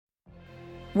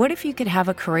What if you could have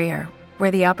a career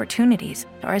where the opportunities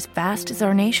are as vast as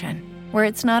our nation, where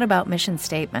it's not about mission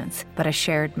statements, but a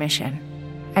shared mission?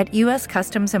 At U.S.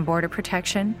 Customs and Border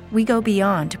Protection, we go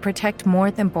beyond to protect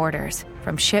more than borders.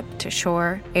 From ship to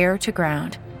shore, air to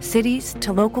ground, cities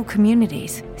to local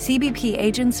communities, CBP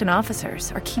agents and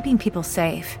officers are keeping people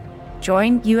safe.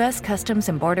 Join U.S. Customs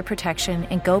and Border Protection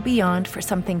and go beyond for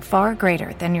something far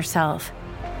greater than yourself.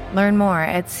 Learn more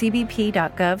at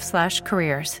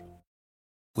cbp.gov/careers.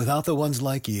 Without the ones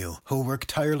like you, who work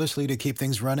tirelessly to keep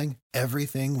things running,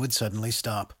 everything would suddenly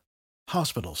stop.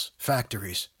 Hospitals,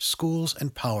 factories, schools,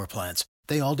 and power plants,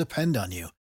 they all depend on you.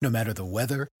 No matter the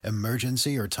weather,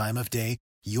 emergency, or time of day,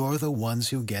 you're the ones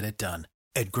who get it done.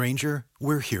 At Grainger,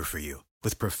 we're here for you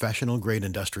with professional-grade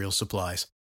industrial supplies.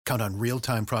 Count on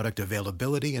real-time product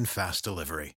availability and fast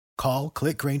delivery. Call,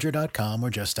 click Grainger.com, or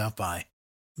just stop by.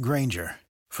 Grainger,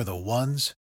 for the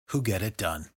ones who get it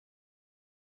done.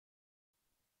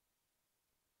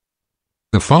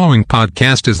 The following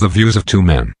podcast is the views of two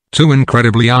men, two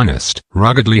incredibly honest,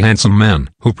 ruggedly handsome men,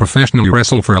 who professionally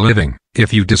wrestle for a living.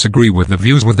 If you disagree with the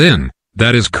views within,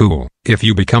 that is cool. If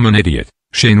you become an idiot,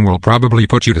 Shane will probably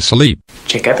put you to sleep.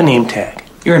 Check out the name tag.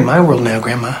 You're in my world now,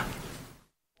 Grandma.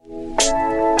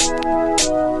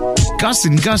 Gus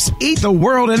and Gus Eat the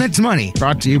World and Its Money.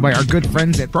 Brought to you by our good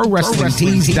friends at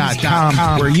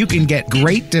ProWrestlingTees.com, where you can get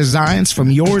great designs from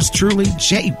yours truly,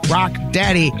 J-Rock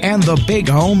Daddy, and the big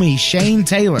homie, Shane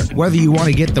Taylor. Whether you want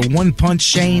to get the one-punch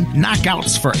Shane,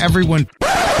 knockouts for everyone,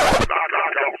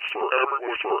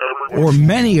 or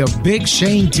many of Big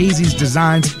Shane Teasy's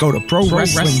designs, go to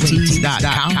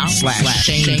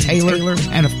ProWrestlingTees.com/Shane Taylor.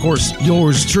 And of course,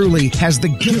 yours truly has the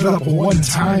Give It Up One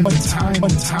Time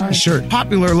shirt.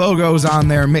 Popular logos on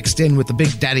there mixed in with the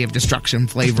Big Daddy of Destruction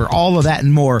flavor. All of that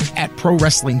and more at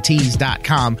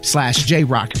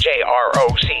ProWrestlingTees.com/JRock.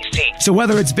 JROCC. So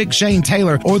whether it's Big Shane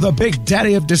Taylor or the Big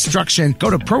Daddy of Destruction, go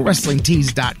to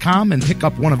ProWrestlingTees.com and pick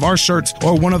up one of our shirts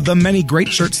or one of the many great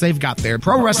shirts they've got there.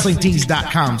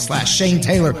 ProWrestlingTees.com/Shane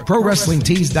Taylor,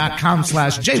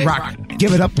 ProWrestlingTees.com/JRock.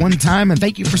 Give it up one time, and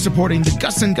thank you for supporting the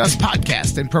Gus and Gus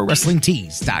podcast and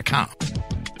ProWrestlingTees.com.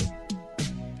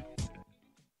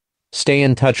 Stay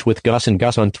in touch with Gus and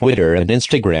Gus on Twitter and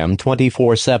Instagram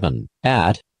 24/7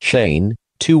 at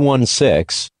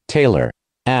Shane216 Taylor,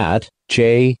 at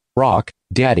JRock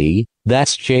Daddy,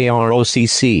 that's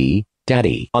JROCC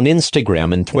Daddy on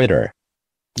Instagram and Twitter.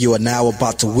 You are now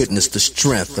about to witness the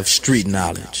strength of street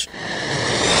knowledge.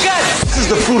 This is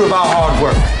the fruit of our hard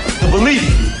work. The belief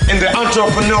in the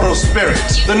entrepreneurial spirit.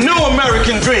 The new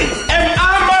American dream. Am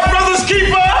I my brother's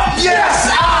keeper? Yes,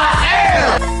 I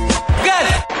am!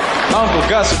 Gus! My Uncle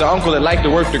Gus is the uncle that liked to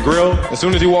work the grill. As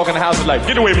soon as he walk in the house, he's like,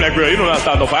 get away from that grill. You don't know how to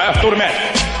start no fire. Throw the match.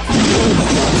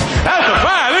 That's a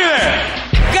fire. Look at that.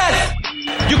 Gus!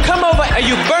 You come over and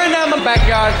you burn down my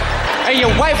backyard and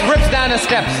your wife rips down the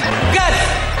steps. Gus!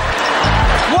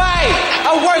 Why?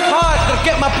 I work hard to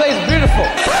get my place beautiful.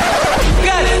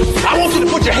 Gus! I want you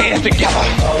to put your hands together.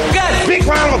 Gus! Big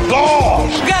round of applause.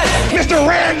 Gus! Mr.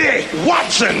 Randy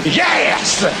Watson.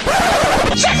 Yes!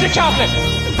 Sexy chocolate!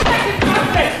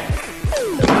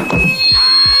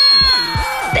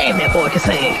 Damn, that boy can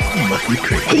sing. He must be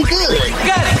crazy. He good.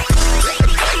 Gus!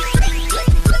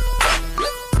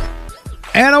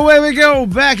 And away we go,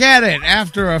 back at it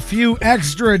after a few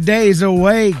extra days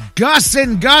away. Gus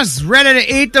and Gus ready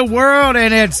to eat the world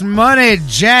and its money.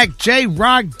 Jack,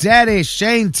 J-Rock Daddy,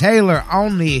 Shane Taylor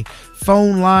on the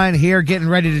phone line here, getting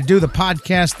ready to do the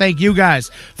podcast. Thank you guys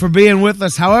for being with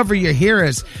us. However you hear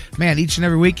us, man, each and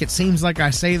every week, it seems like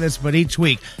I say this, but each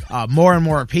week, more and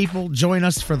more people join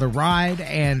us for the ride,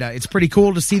 and it's pretty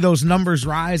cool to see those numbers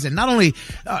rise, and not only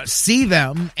see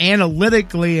them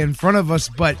analytically in front of us,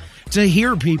 but to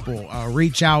hear people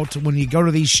reach out when you go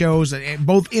to these shows,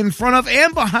 both in front of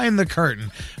and behind the curtain.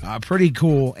 Pretty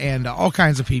cool, and all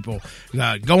kinds of people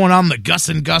going on the Gus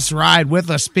and Gus ride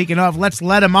with us. Speaking of, let's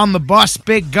let him on the bus.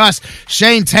 Big Gus,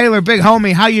 Shane Taylor, big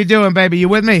homie. How you doing, baby? You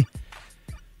with me?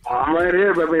 I'm right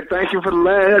here, baby. Thank you for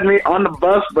letting me on the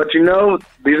bus, but you know,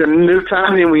 these are new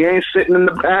times and we ain't sitting in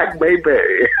the back, baby.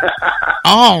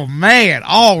 Oh, man,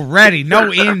 already.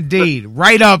 No, indeed.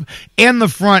 Right up in the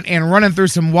front and running through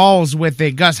some walls with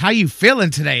it. Gus, how you feeling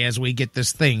today as we get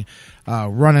this thing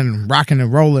running, rocking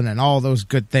and rolling and all those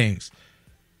good things?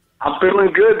 I'm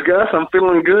feeling good, Gus. I'm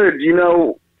feeling good. You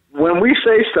know, when we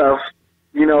say stuff,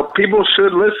 you know, people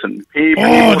should listen.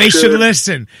 They should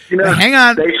listen. You know, hang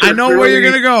on. I know where you're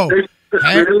going to go.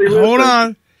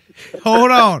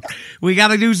 Hold on. We got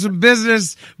to do some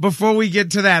business before we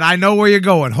get to that. I know where you're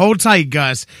going. Hold tight,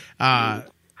 Gus.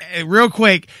 Real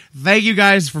quick, thank you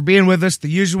guys for being with us. The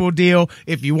usual deal.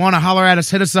 If you want to holler at us,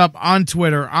 hit us up on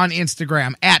Twitter, on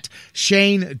Instagram, at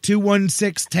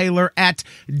Shane216Taylor, at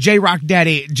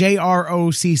JRockDaddy,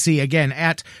 JROCC. Again,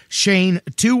 at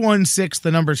Shane216,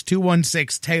 the number's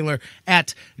 216Taylor,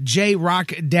 at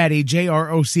JRockDaddy,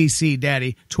 JROCC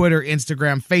Daddy. Twitter,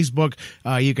 Instagram, Facebook.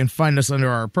 You can find us under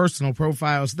our personal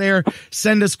profiles there.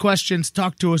 Send us questions,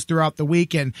 talk to us throughout the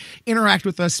week, and interact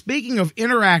with us. Speaking of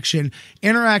interaction,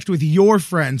 interact with your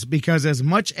friends, because as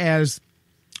much as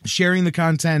sharing the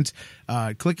content,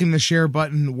 clicking the share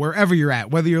button wherever you're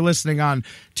at, whether you're listening on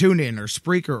TuneIn or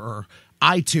Spreaker or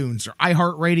iTunes or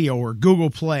iHeartRadio or Google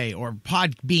Play or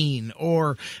Podbean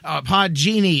or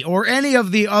Podgenie or any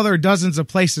of the other dozens of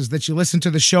places that you listen to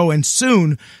the show, and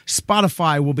soon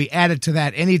Spotify will be added to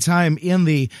that anytime in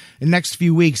the next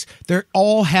few weeks. They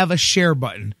all have a share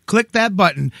button. Click that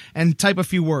button and type a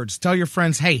few words. Tell your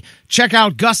friends, hey, check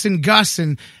out Gus and Gus,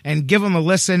 and give them a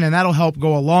listen, and that'll help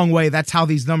go a long way. That's how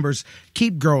these numbers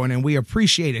keep growing, and we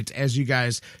appreciate it as you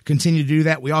guys continue to do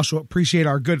that. We also appreciate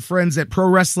our good friends at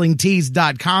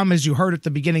ProWrestlingTees.com, as you heard at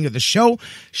the beginning of the show.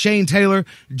 Shane Taylor,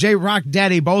 J-Rock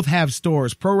Daddy both have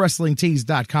stores.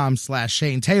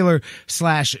 ProWrestlingTees.com/Shane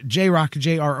Taylor/J-Rock,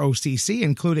 JROCC,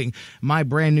 including my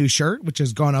brand new shirt, which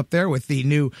has gone up there with the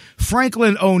new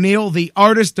Franklin O'Neill, the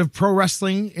artist of pro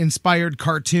wrestling inspired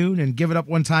cartoon and Give It Up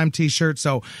One Time t-shirt.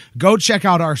 So go check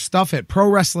out our stuff at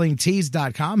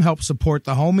ProWrestlingTees.com. Help support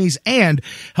the homies and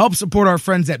help support our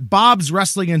friends at Bob's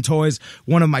Wrestling and Toys,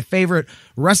 one of my favorite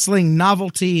wrestling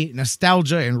novelty,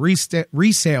 nostalgia, and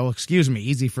resale,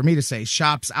 easy for me to say,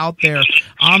 shops out there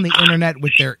on the internet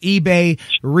with their eBay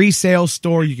resale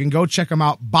store. You can go check them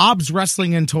out. Bob's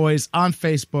Wrestling and Toys on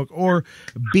Facebook, or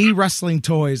B Wrestling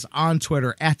Toys on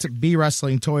Twitter, at B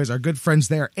Wrestling Toys. Our good friends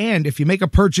there. And if you make a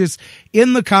purchase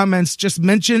in the comments, just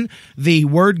mention the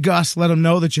word Gus. Let them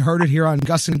know that you heard it here on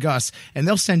Gus and Gus, and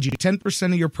they'll send you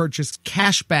 10% of your purchase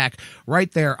cash back right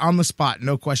there on the spot.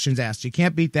 No questions asked. You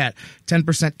can't beat that.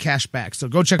 10% cash back. So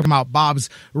go check them out. Bob's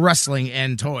Wrestling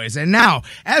and Toys. And now,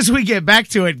 as we get back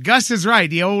to it, Gus is right.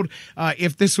 The old,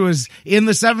 if this was in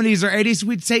the 70s or 80s,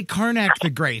 we'd say Karnak the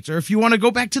Great. Or if you want to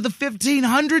go back to the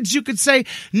 1500s, you could say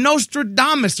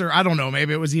Nostradamus, or I don't know,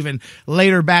 maybe it was even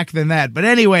later back than that. But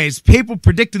anyways, people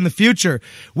predicting the future.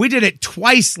 We did it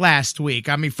twice last week.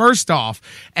 I mean, first off,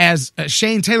 as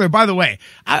Shane Taylor, by the way,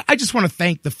 I just want to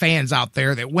thank the fans out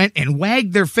there that went and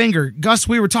wagged their finger. Gus,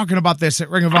 we were talking about this at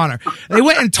Ring of Honor. They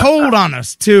went and told on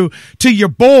us to your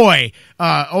boy,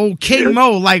 old King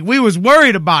Mo, like we was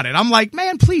worried about it. I'm like,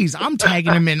 man, please, I'm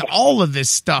tagging him in all of this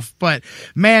stuff. But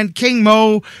man, King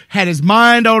Mo had his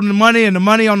mind on the money, and the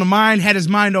money on the mind had his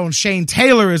mind on Shane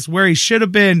Taylor, is where he should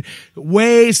have been,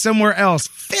 way somewhere else.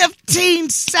 15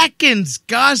 seconds,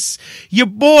 Gus. Your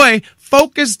boy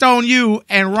focused on you,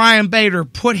 and Ryan Bader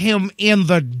put him in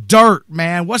the dirt,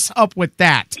 man. What's up with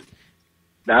that?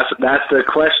 That's the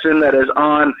question that is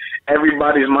on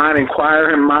everybody's mind.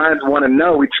 Inquiring minds want to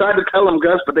know. We tried to tell them,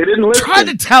 Gus, but they didn't listen. Tried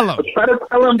to tell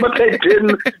them, but they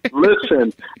didn't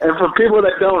listen. And for people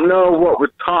that don't know what we're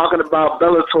talking about,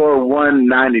 Bellator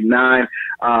 199.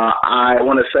 I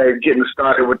want to say, getting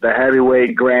started with the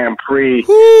heavyweight Grand Prix.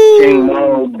 Woo! King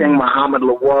Muhammad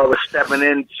Lawal was stepping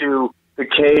into the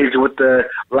cage with the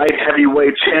light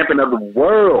heavyweight champion of the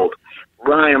world,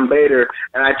 Ryan Bader.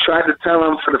 And I tried to tell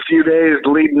him for the few days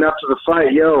leading up to the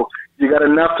fight, yo, you got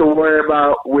enough to worry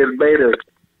about with Bader.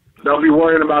 Don't be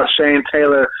worrying about Shane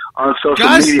Taylor on social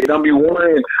media. Don't be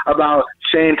worrying about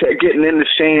getting into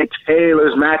Shane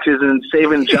Taylor's matches and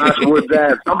saving Josh Woods'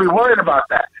 ass. Don't be worried about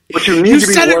that. But you need to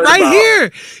be worried about. You said it right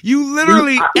here. You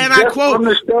literally, and I quote on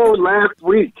the show last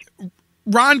week.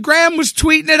 Ron Graham was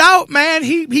tweeting it out, man.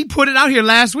 He put it out here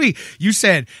last week. You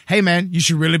said, hey, man, you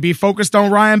should really be focused on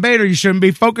Ryan Bader. You shouldn't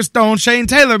be focused on Shane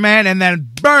Taylor, man. And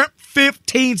then burnt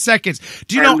 15 seconds.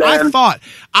 Do you know,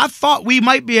 I thought we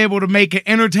might be able to make an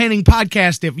entertaining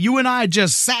podcast if you and I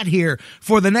just sat here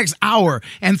for the next hour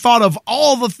and thought of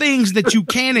all the things that you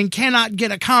can and cannot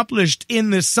get accomplished in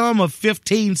the sum of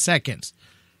 15 seconds.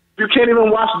 You can't even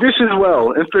wash dishes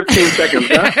well in 15 seconds,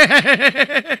 huh?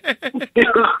 You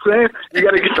know what I'm saying? You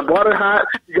got to get the water hot.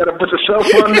 You got to put the soap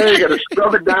on there. You got to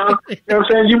scrub it down. You know what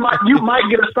I'm saying? You might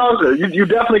get a saucer. You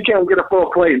definitely can't get a full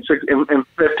plate in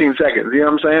 15 seconds. You know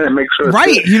what I'm saying? And make sure.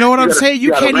 Right. You know what I'm saying?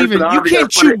 You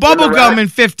can't chew bubble gum in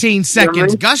 15 seconds. You know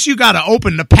what I mean? Gus, you got to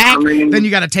open the pack. Then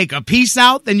you got to take a piece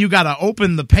out. Then you got to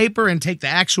open the paper and take the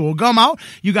actual gum out.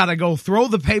 You got to go throw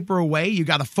the paper away. You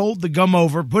got to fold the gum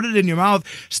over, put it in your mouth,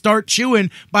 start chewing.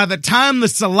 By the time the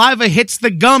saliva hits the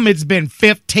gum, it's been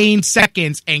 15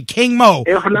 seconds, and King Mo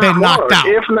been knocked out.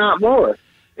 If not more.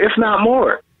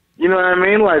 You You know what I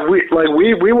mean?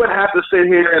 We would have to sit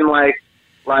here and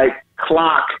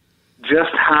clock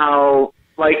just how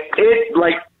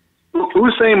Usain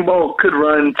Bolt could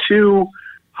run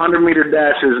 200-meter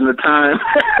dashes in the time.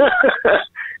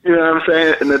 You know what I'm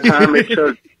saying? In the time it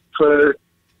took for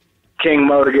King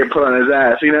Mo to get put on his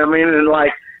ass. You know what I mean? And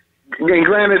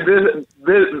granted, this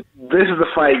is a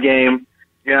fight game.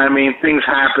 You know what I mean? Things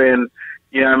happen.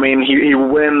 You know what I mean? He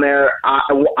went there.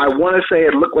 I want to say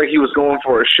it looked like he was going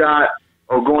for a shot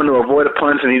or going to avoid a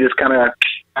punch, and he just kind of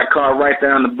got caught right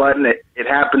there on the button. It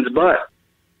happens, but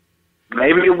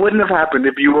maybe it wouldn't have happened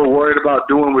if you were worried about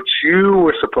doing what you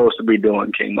were supposed to be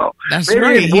doing, King Mo. That's maybe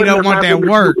right. He don't want that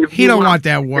work. He don't want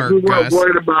that work, Gus.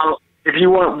 If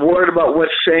you weren't worried about what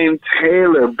Shane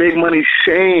Taylor, Big Money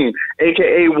Shane,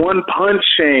 a.k.a. One Punch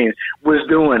Shane, was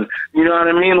doing. You know what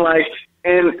I mean?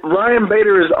 And Ryan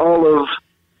Bader is all of,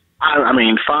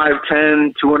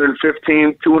 5'10",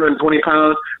 215, 220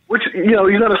 pounds, which, he's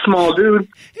not a small dude.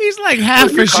 He's like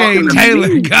half of Shane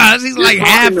Taylor, guys. He's like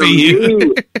half of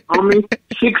you.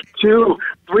 6'2",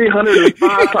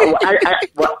 305 pounds.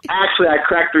 Actually, I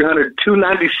cracked 300,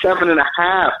 297 and a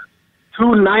half.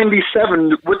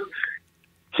 297.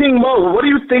 King Mo, what do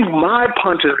you think my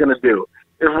punch is going to do?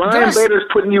 If Ryan Bader's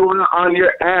putting you on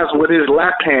your ass with his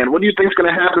left hand, what do you think is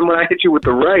going to happen when I hit you with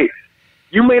the right?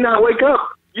 You may not wake up.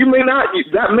 You may not.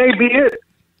 That may be it.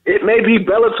 It may be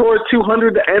Bellator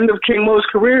 200, the end of King Mo's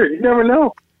career. You never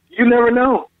know. You never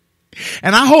know.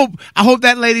 And I hope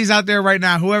that lady's out there right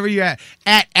now, whoever you at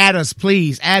us,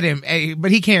 please, at him.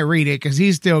 But he can't read it because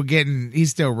he's still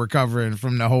recovering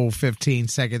from the whole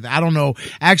 15-second. I don't know.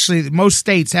 Actually, most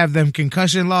states have them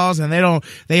concussion laws, and they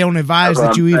don't advise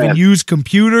that you even use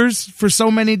computers for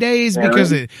so many days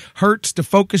because it hurts to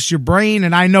focus your brain.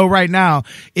 And I know right now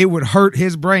it would hurt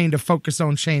his brain to focus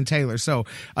on Shane Taylor. So,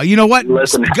 you know what?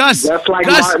 Listen, Gus,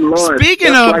 Martin Lawrence.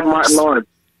 Speaking of Martin Lawrence.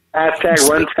 Hashtag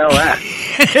run tell that.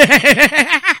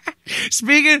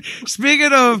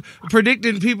 Speaking of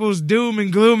predicting people's doom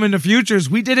and gloom in the futures,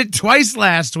 we did it twice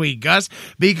last week, Gus,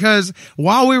 because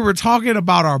while we were talking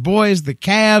about our boys, the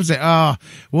Cavs,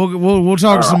 we'll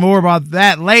talk some more about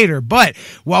that later. But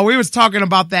while we was talking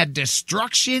about that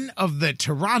destruction of the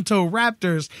Toronto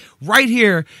Raptors right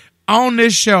here on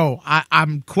this show,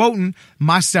 I'm quoting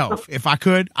myself. If I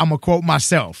could, I'm going to quote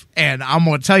myself. And I'm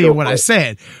going to tell you what I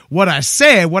said. What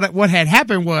had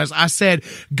happened was I said,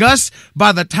 Gus,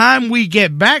 by the time we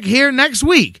get back here next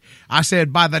week, I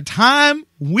said, by the time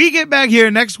we get back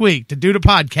here next week to do the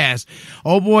podcast,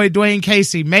 oh boy, Dwayne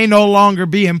Casey may no longer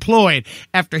be employed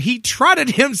after he trotted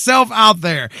himself out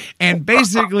there and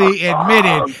basically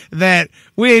admitted that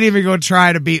we ain't even going to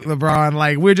try to beat LeBron.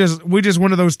 Like we're just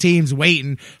one of those teams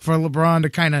waiting for LeBron to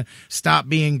kind of stop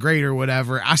being great or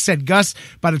whatever. I said, Gus,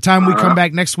 by the time we come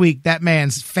back next week, that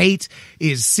man's fate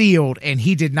is sealed, and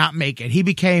he did not make it. He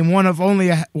became one of only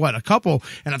a couple,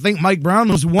 and I think Mike Brown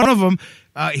was one of them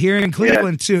here in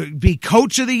Cleveland to be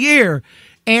coach of the year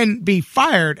and be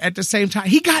fired at the same time.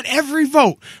 He got every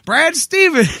vote. Brad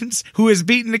Stevens, who has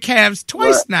beaten the Cavs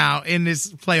twice now in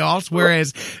this playoffs,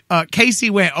 whereas Casey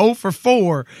went 0 for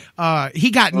 4. He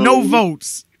got no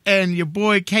votes, and your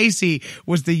boy Casey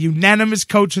was the unanimous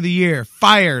coach of the year,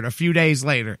 fired a few days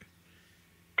later.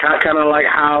 Kind of like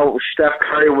how Steph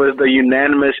Curry was the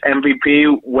unanimous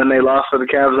MVP when they lost to the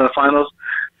Cavs in the finals.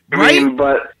 Right.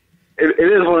 But it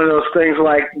is one of those things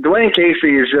like Dwayne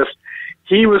Casey is just,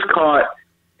 he was caught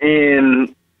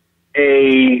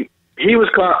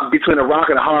between a rock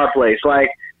and a hard place.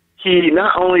 Like, he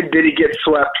not only did he get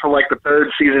swept for like the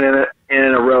third season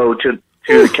in a row to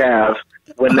the Cavs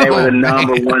when they were the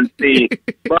number one seed,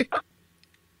 but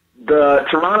the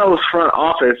Toronto's front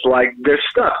office, like, they're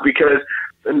stuck because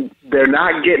they're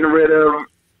not getting rid of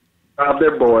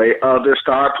their boy, of their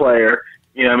star player,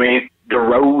 you know what I mean,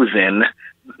 DeRozan.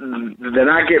 They're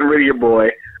not getting rid of your boy.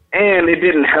 And it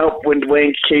didn't help when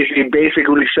Dwayne Casey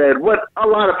basically said what a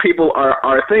lot of people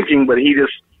are thinking, but he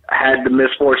just had the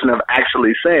misfortune of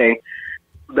actually saying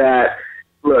that,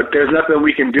 look, there's nothing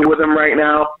we can do with him right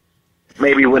now.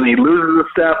 Maybe when he loses a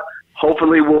step,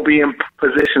 hopefully we'll be in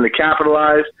position to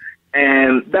capitalize.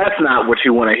 And that's not what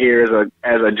you want to hear as a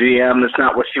GM. That's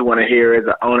not what you want to hear as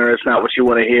an owner. It's not what you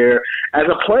want to hear as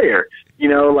a player. You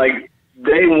know, like,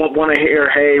 they want to hear,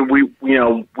 hey, we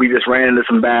just ran into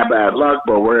some bad luck,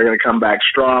 but we're going to come back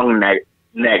strong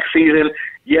next season.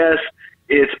 Yes,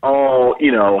 it's all,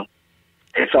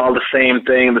 it's all the same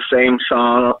thing, the same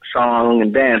song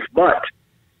and dance, but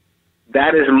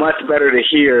that is much better to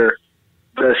hear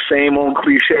the same old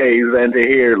cliches than to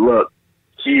hear, look,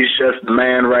 he's just the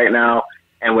man right now,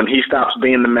 and when he stops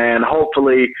being the man,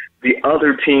 hopefully the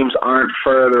other teams aren't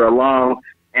further along,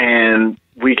 and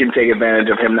we can take advantage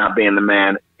of him not being the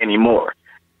man anymore.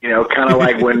 You know, kind of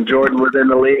like when Jordan was in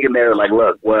the league and they were like,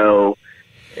 look, well,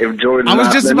 if Jordan, I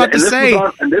was just about to say,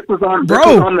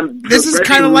 this is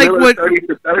kind of like what 30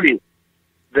 to 30.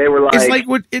 They were like,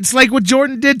 it's like what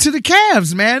Jordan did to the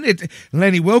Cavs, man.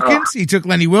 Lenny Wilkins, he took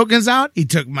Lenny Wilkins out. He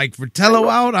took Mike Fratello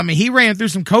out. I mean, he ran through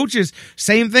some coaches.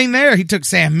 Same thing there. He took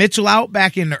Sam Mitchell out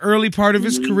back in the early part of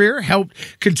his career, helped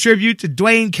contribute to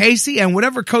Dwayne Casey, and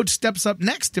whatever coach steps up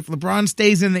next, if LeBron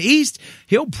stays in the East,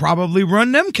 he'll probably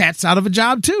run them cats out of a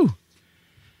job too.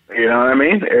 You know what I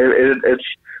mean? It's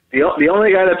the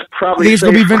only guy that's probably. Think it's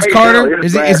gonna be Vince Carter?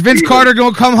 Is Vince Carter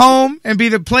gonna come home and be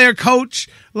the player coach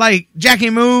like Jackie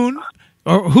Moon,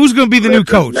 or who's gonna be the new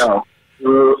coach? No,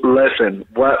 listen.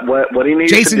 What he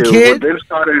needs Jason to do? Kidd?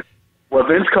 What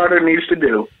Vince Carter needs to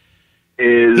do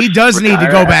is he does need to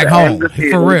go back home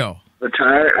for real.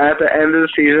 Retire at the end of the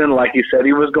season, like he said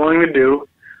he was going to do.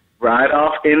 Ride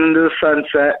off into the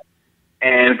sunset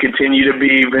and continue to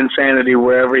be Vinsanity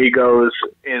wherever he goes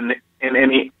in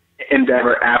any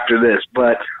endeavor after this.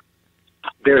 But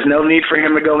there's no need for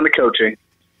him to go into coaching.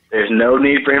 There's no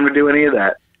need for him to do any of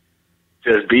that.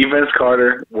 Just be Vince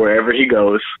Carter wherever he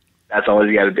goes. That's all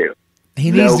he's got to do. He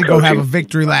needs to go have a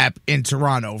victory lap in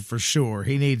Toronto for sure.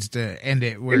 He needs to end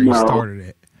it where he started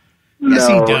it. Yes,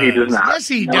 he does. He does not. Yes,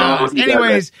 he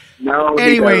does.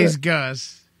 Anyways,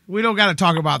 Gus, we don't got to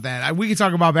talk about that. We can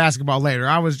talk about basketball later.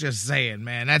 I was just saying,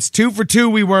 man, that's 2 for 2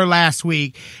 we were last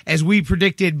week as we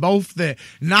predicted both the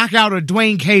knockout of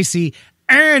Dwayne Casey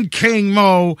and King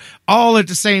Mo all at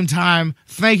the same time.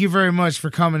 Thank you very much for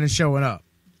coming and showing up.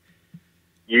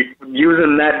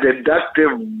 Using that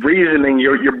deductive reasoning,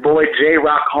 your boy J.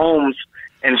 Rock Holmes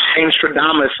and Shane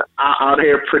Stradamus out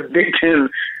here predicting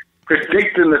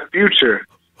the future.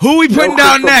 Who we putting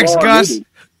down next, Gus?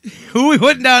 Who we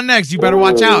putting down next? You better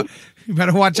watch out. You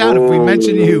better watch out if we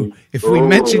mention you.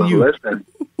 Listen,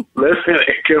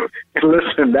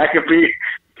 that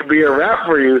could be a wrap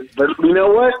for you. But you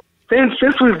know what?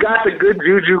 Since we've got the good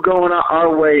juju going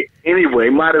our way anyway,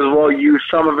 might as well use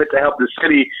some of it to help the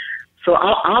city. So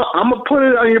I'm gonna put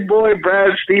it on your boy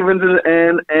Brad Stevens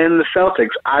and the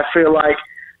Celtics. I feel like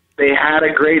they had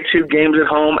a great 2 games at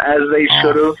home as they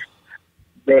should have.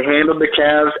 They handled the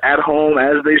Cavs at home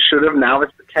as they should have. Now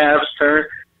it's the Cavs' turn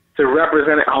to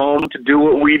represent at home, to do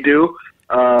what we do.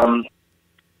 I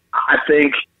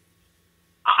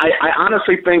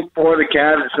honestly think for the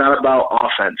Cavs, it's not about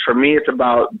offense. For me, it's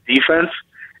about defense,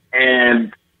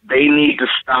 and they need to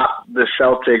stop the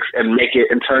Celtics and make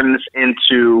it and turn this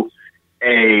into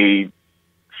a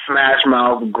smash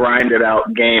mouth, grind it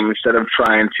out game instead of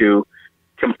trying to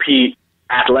compete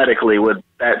athletically with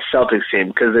that Celtics team,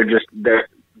 because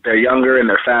they're younger and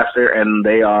they're faster and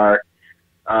they are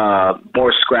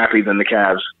more scrappy than the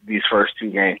Cavs these first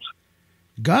 2 games.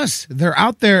 Gus, they're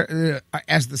out there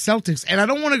as the Celtics, and I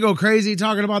don't want to go crazy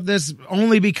talking about this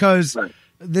only because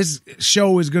this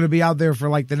show is going to be out there for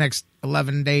like the next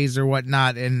 11 days or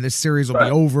whatnot, and this series will be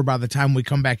over by the time we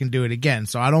come back and do it again.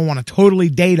 So I don't want to totally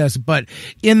date us, but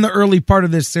in the early part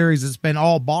of this series, it's been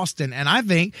all Boston, and I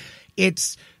think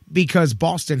it's because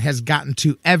Boston has gotten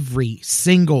to every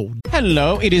single.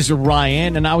 Hello, it is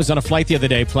Ryan, and I was on a flight the other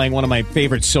day playing one of my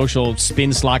favorite social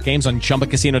spin slot games on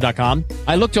ChumbaCasino.com.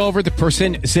 I looked over the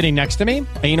person sitting next to me,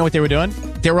 and you know what they were doing?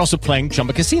 They were also playing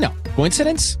Chumba Casino.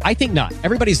 Coincidence? I think not.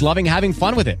 Everybody's loving having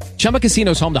fun with it. Chumba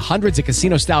Casino is home to hundreds of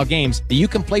casino-style games that you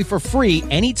can play for free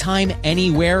anytime,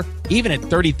 anywhere, even at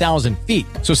 30,000 feet.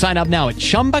 So sign up now at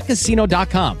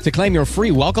ChumbaCasino.com to claim your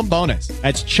free welcome bonus.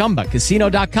 That's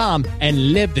ChumbaCasino.com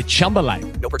and live the Chumba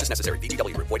life. No purchase necessary.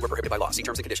 VGW. Void were prohibited by law. See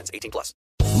terms and conditions. 18+.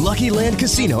 Lucky Land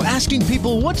Casino, asking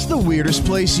people, what's the weirdest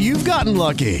place you've gotten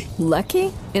lucky?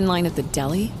 Lucky? In line at the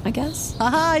deli, I guess?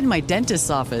 Aha, in my dentist's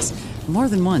office. More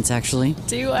than once, actually.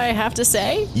 Do I have to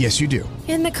say? Yes, you do.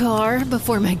 In the car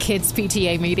before my kids'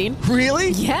 PTA meeting.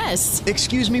 Really? Yes.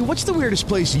 Excuse me, what's the weirdest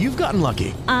place you've gotten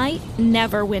lucky? I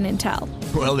never win and tell.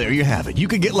 Well, there you have it. You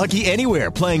can get lucky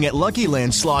anywhere, playing at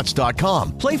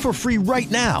LuckyLandSlots.com. Play for free right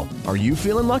now. Are you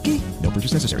feeling lucky? No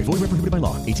purchase necessary. Void where prohibited by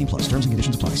law. 18+. Terms and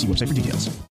conditions apply. See website for details.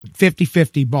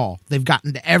 50-50 ball. They've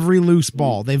gotten to every loose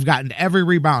ball. They've gotten to every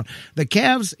rebound. The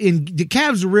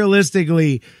Cavs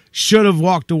realistically should have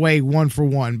walked away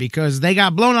 1-for-1 because they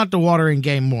got blown out the water in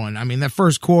game 1. I mean, that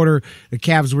first quarter, the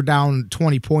Cavs were down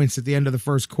 20 points at the end of the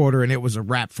first quarter, and it was a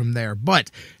wrap from there.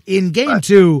 But in game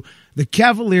 2, the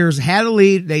Cavaliers had a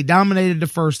lead. They dominated the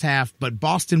first half, but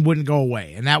Boston wouldn't go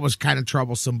away, and that was kind of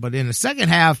troublesome. But in the second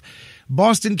half,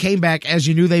 Boston came back as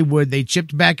you knew they would. They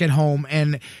chipped back at home,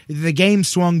 and the game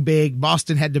swung big.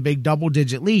 Boston had the big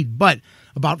double-digit lead. But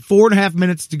About 4.5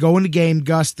 minutes to go in the game,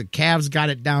 Gus. The Cavs got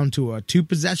it down to a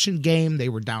 2-possession game. They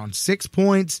were down 6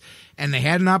 points, and they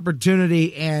had an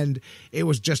opportunity, and it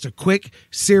was just a quick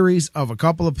series of a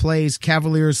couple of plays.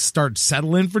 Cavaliers start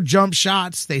settling for jump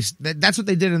shots. That's what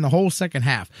they did in the whole second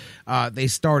half. They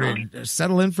started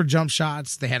settling for jump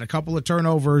shots. They had a couple of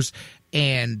turnovers,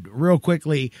 and real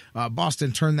quickly,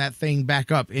 Boston turned that thing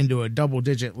back up into a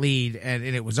double-digit lead, and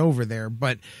it was over there.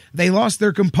 But they lost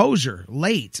their composure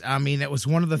late. I mean, that was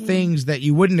one of the things that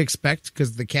you wouldn't expect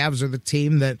because the Cavs are the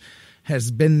team that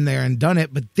has been there and done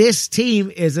it. But this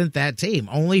team isn't that team.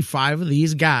 Only 5 of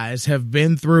these guys have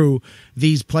been through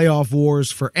these playoff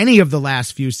wars for any of the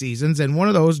last few seasons, and one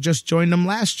of those just joined them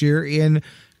last year in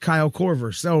Kyle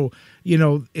Korver. So,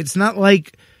 it's not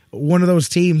like one of those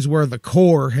teams where the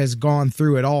core has gone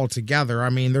through it all together. I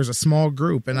mean, there's a small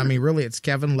group, and I mean, really, it's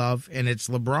Kevin Love and it's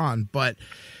LeBron. But,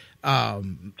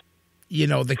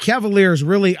 the Cavaliers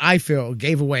really, I feel,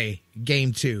 gave away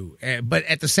game 2. But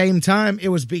at the same time, it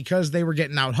was because they were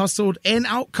getting out-hustled and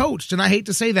out-coached. And I hate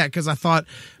to say that because I thought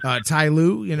Ty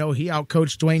Lue, he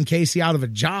out-coached Dwayne Casey out of a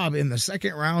job in the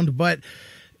second round. But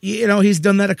he's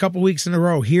done that a couple weeks in a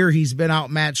row. Here, he's been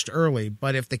outmatched early.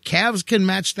 But if the Cavs can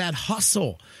match that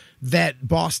hustle that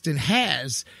Boston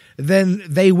has, then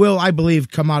they will, I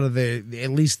believe, come out of at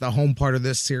least the home part of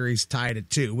this series tied at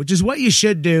 2, which is what you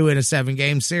should do in a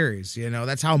 7-game series.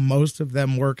 That's how most of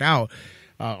them work out.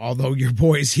 Although your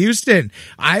boys, Houston,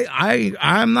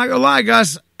 I'm not gonna lie,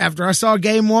 Gus. After I saw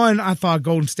game 1, I thought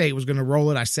Golden State was going to roll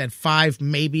it. I said 5,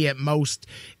 maybe at most,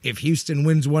 if Houston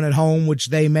wins one at home, which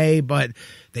they may, but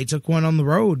they took one on the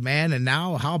road, man. And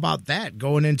now, how about that?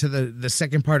 Going into the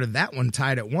second part of that one,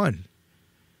 tied at 1.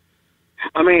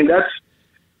 I mean,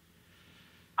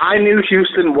 I knew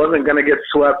Houston wasn't going to get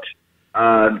swept.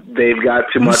 They've got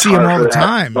too much. You see them all the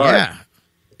time,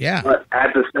 yeah. But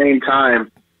at the same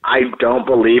time, I don't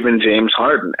believe in James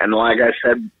Harden. And like I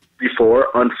said before,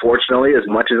 unfortunately, as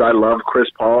much as I love Chris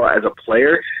Paul as a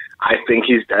player, I think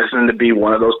he's destined to be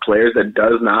one of those players that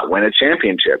does not win a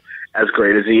championship, as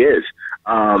great as he is.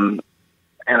 And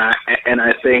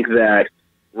I think that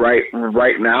right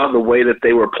now, the way that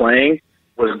they were playing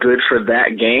was good for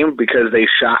that game because they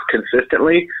shot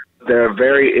consistently. They're a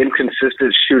very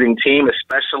inconsistent shooting team,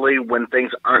 especially when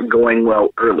things aren't going well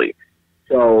early.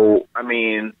 So, I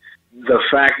mean, the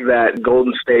fact that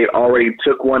Golden State already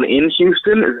took one in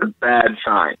Houston is a bad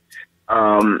sign.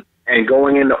 And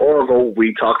going into Oracle,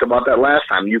 we talked about that last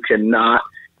time. You cannot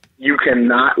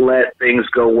let things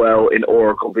go well in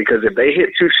Oracle because if they hit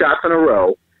 2 shots in a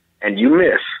row and you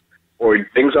miss, or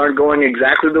things aren't going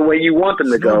exactly the way you want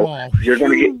them to go, you are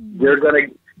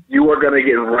going to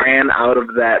get ran out of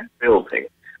that building.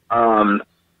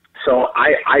 So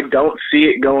I don't see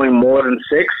it going more than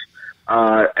 6,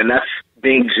 and that's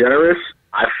being generous.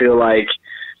 I feel like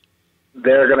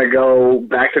they're going to go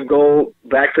back to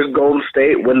Golden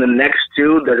State. Win the next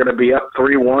 2, they're going to be up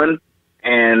 3-1,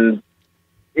 and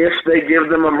if they give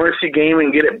them a mercy game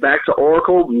and get it back to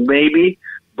Oracle, maybe,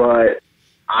 but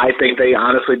I think they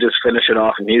honestly just finish it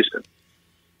off in Houston.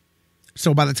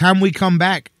 So by the time we come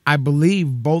back, I believe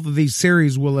both of these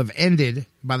series will have ended.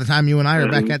 By the time you and I are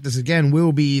back at this again,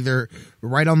 we'll be either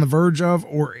right on the verge of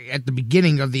or at the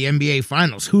beginning of the NBA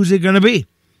Finals. Who's it going to be?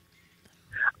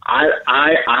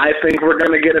 I think we're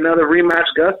going to get another rematch,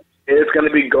 Gus. It's going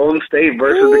to be Golden State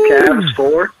versus the Cavs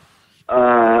 4.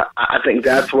 I think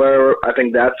that's where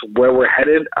we're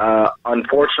headed.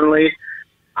 Unfortunately,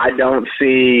 I don't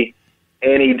see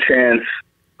any chance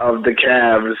of the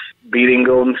Cavs beating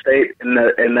Golden State in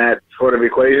that sort of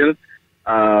equation.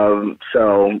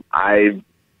 So I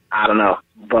don't know,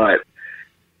 but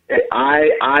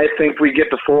I think we get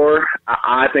the 4.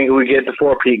 I think we get the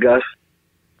 4, Pete, Gus.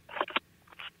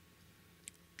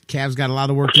 Cavs got a lot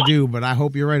of work to do, but I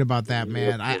hope you're right about that,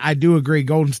 man. I do agree.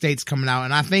 Golden State's coming out,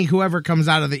 and I think whoever comes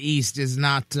out of the East is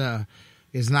not going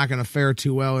to fare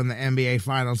too well in the NBA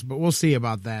Finals, but we'll see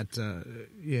about that.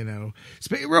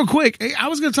 Real quick, I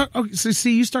was going to talk. Okay, so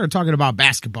see, you started talking about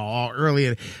basketball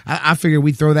earlier. I figured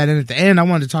we'd throw that in at the end. I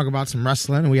wanted to talk about some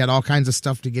wrestling, and we had all kinds of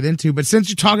stuff to get into. But since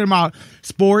you're talking about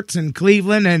sports and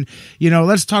Cleveland, and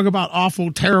let's talk about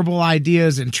awful, terrible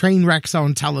ideas and train wrecks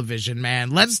on television, man.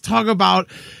 Let's talk about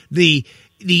the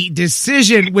the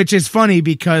decision, which is funny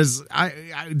because I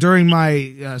during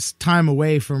my time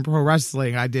away from pro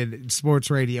wrestling, I did sports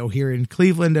radio here in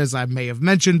Cleveland, as I may have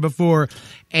mentioned before,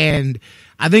 and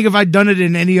I think if I'd done it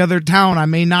in any other town, I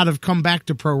may not have come back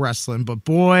to pro wrestling. But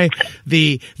boy,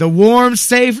 the warm,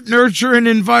 safe, nurturing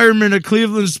environment of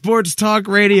Cleveland sports talk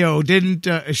radio didn't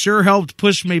sure helped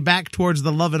push me back towards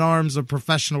the loving arms of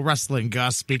professional wrestling,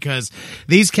 Gus, because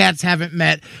these cats haven't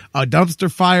met a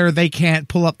dumpster fire they can't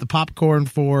pull up the popcorn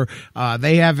for.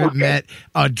 They haven't met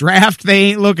a draft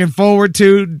they ain't looking forward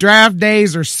to. Draft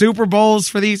days or Super Bowls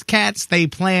for these cats. They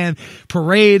plan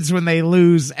parades when they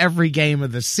lose every game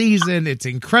of the season. It's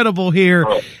incredible here.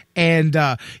 And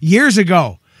years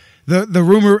ago, the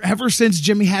rumor ever since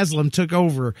Jimmy Haslam took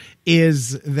over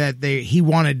is that he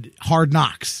wanted Hard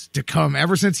Knocks to come.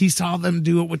 Ever since he saw them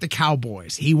do it with the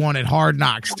Cowboys, he wanted Hard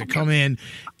Knocks to come in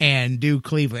and do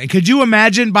Cleveland. And could you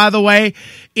imagine, by the way,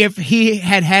 if he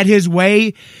had his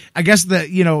way? I guess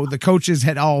the coaches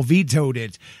had all vetoed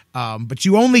it. But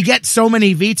you only get so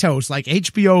many vetoes. Like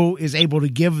HBO is able to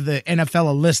give the NFL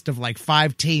a list of like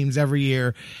 5 teams every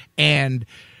year, and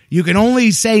you can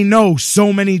only say no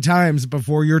so many times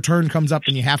before your turn comes up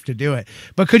and you have to do it.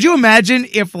 But could you imagine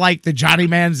if, like, the Johnny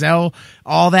Manziel,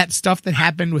 all that stuff that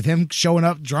happened with him showing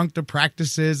up drunk to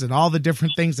practices and all the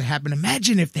different things that happened?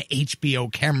 Imagine if the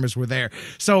HBO cameras were there.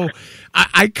 So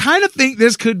I kind of think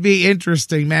this could be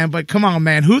interesting, man. But come on,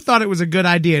 man. Who thought it was a good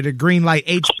idea to greenlight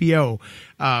HBO?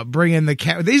 Bring in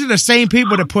these are the same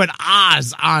people that put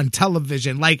Oz on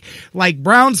television. Like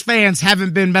Browns fans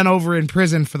haven't been over in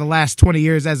prison for the last 20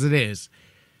 years as it is.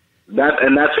 That's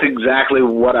exactly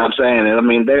what I'm saying. I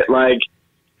mean,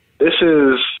 this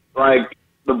is like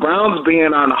the Browns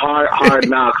being on hard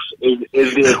knocks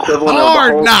is the equivalent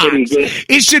hard of the whole knocks. city game.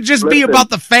 It should just be about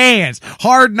the fans.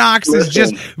 Hard Knocks is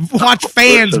just watch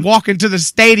fans walk into the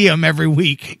stadium every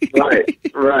week.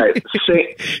 Right.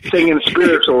 Singing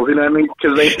spirituals, you know what I mean?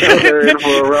 Because they know they're in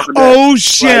for a rough day.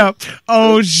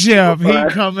 Oh, Shep, he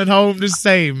coming home to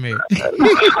save me.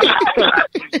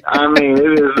 I mean,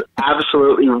 it is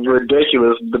absolutely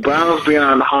ridiculous. The Browns being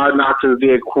on Hard Knocks is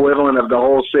the equivalent of the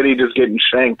whole city just getting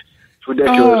shanked. It's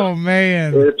ridiculous. Oh,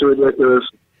 man. It's ridiculous.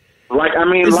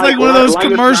 It's like one of those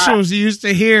commercials you used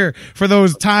to hear for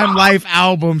those Time Life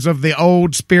albums of the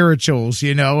old spirituals,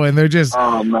 and they're just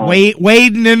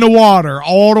wading in the water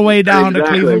all the way down to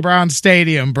Cleveland Browns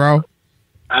Stadium, bro.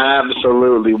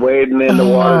 Absolutely. Wading in the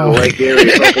water, Lake Erie,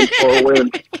 looking for a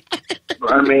win.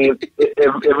 I mean,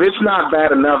 if it's not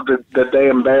bad enough that they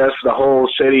embarrass the whole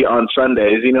city on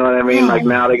Sundays, you know what I mean? Like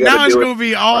now they got to do it. Now it's going to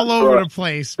be all over the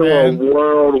place, man. To a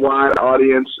worldwide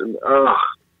audience. And,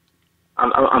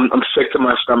 I'm sick to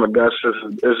my stomach, Gus.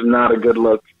 This is not a good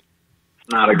look.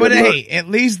 But hey, at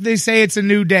least they say it's a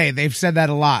new day. They've said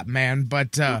that a lot, man.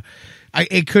 But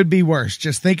it could be worse.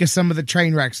 Just think of some of the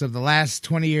train wrecks of the last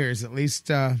 20 years. At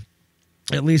least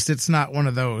it's not one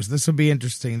of those. This will be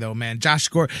interesting, though, man. Josh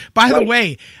Gordon. By the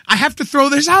way, I have to throw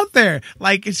this out there.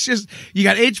 Like, it's just, you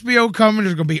got HBO coming.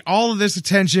 There's going to be all of this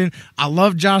attention. I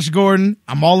love Josh Gordon.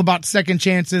 I'm all about second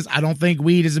chances. I don't think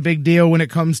weed is a big deal when it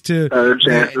comes to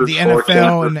the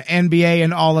NFL and the NBA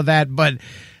and all of that. But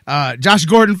Josh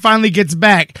Gordon finally gets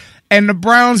back, and the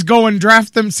Browns go and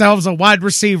draft themselves a wide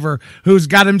receiver who's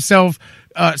got himself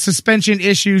suspension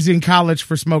issues in college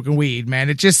for smoking weed, man.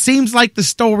 It just seems like the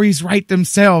stories write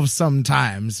themselves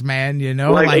sometimes, man,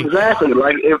 Exactly.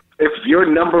 Like, if your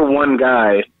number one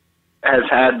guy has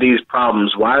had these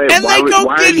problems, why get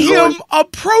him a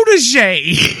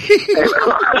protege?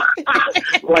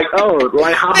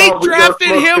 How they about drafted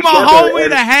him a homie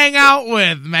to hang out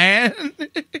with, man.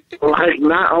 Like,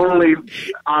 not only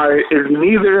is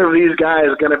neither of these guys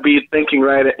going to be thinking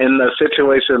right in a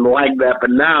situation like that, but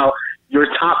now your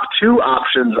top 2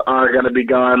 options are going to be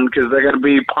gone because they're going to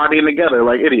be partying together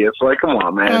like idiots. Like, come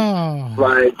on, man.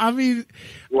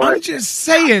 I'm just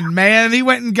saying, man. He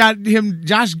went and got him.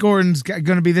 Josh Gordon's going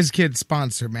to be this kid's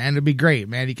sponsor, man. It'll be great,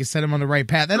 man. He can set him on the right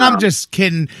path. And I'm just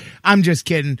kidding.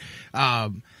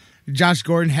 Josh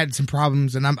Gordon had some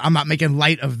problems, and I'm not making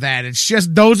light of that. It's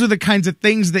just those are the kinds of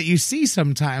things that you see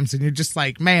sometimes, and you're just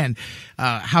like, man,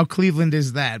 how Cleveland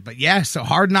is that? But yeah, so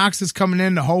Hard Knocks is coming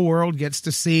in. The whole world gets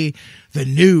to see the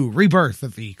new rebirth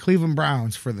of the Cleveland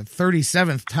Browns for the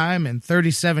 37th time in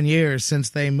 37 years since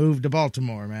they moved to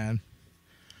Baltimore, man.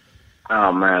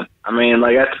 Oh, man. I mean,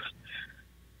 like, that's...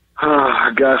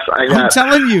 Gus, I'm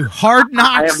telling you, Hard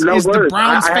Knocks is the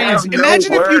Browns fans.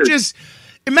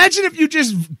 Imagine if you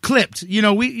just clipped,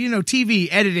 TV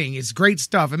editing is great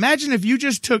stuff. Imagine if you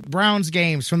just took Browns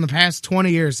games from the past 20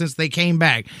 years since they came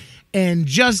back and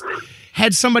just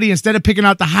had somebody, instead of picking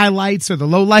out the highlights or the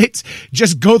lowlights,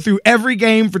 just go through every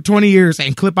game for 20 years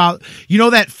and clip out,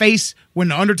 that face when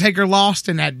the Undertaker lost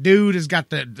and that dude has got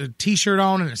the T-shirt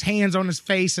on and his hands on his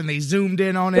face and they zoomed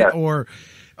in on it, or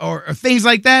things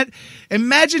like that.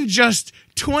 Imagine just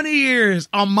 20 years,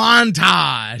 a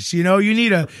montage. You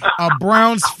need a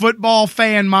Browns football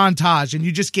fan montage, and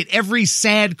you just get every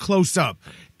sad close-up,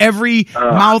 every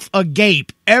mouth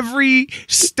agape, every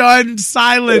stunned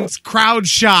silence crowd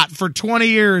shot for 20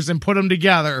 years and put them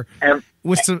together.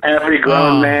 Every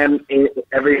grown man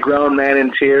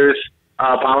in tears,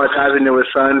 apologizing to his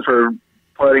son for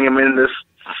putting him in this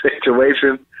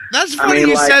situation. That's funny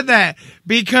you said that,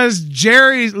 because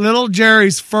little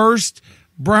Jerry's first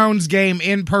Browns game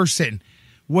in person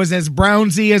was as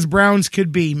Brownsy as Browns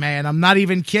could be, man. I'm not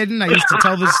even kidding. I used to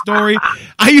tell this story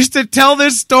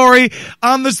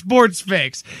on the Sports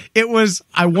Fix.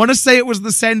 I want to say it was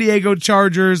the San Diego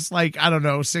Chargers, I don't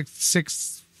know,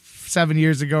 7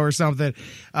 years ago or something.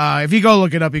 If you go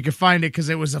look it up, you can find it, because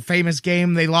it was a famous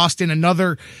game. They lost in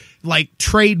another,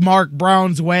 trademark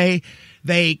Browns way.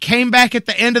 They came back at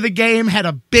the end of the game, had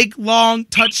a big, long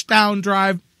touchdown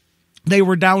drive. They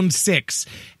were down 6.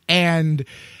 And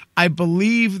I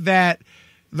believe that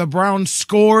the Browns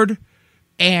scored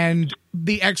and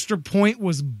the extra point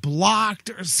was blocked.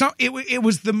 Or it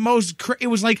was the most, it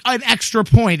was like an extra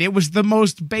point. It was the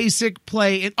most basic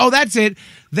play. That's it.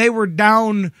 They were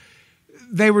down,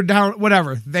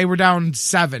 whatever. They were down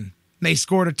 7. They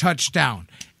scored a touchdown.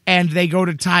 And they go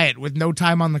to tie it with no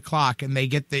time on the clock, and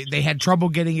they had trouble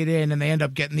getting it in, and they end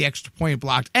up getting the extra point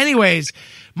blocked. Anyways,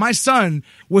 my son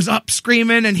was up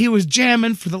screaming, and he was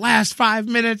jamming for the last 5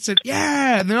 minutes, and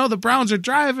the Browns are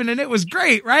driving, and it was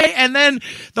great, right? And then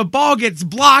the ball gets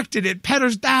blocked, and it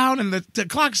petters down, and the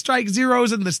clock strikes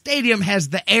zeros, and the stadium has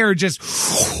the air just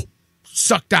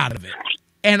sucked out of it.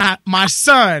 And my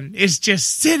son is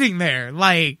just sitting there,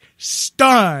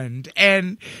 stunned,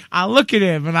 and I look at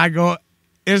him, and I go,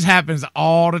 this happens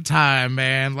all the time,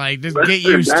 man. Just get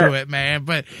used to it, man.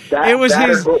 But it was that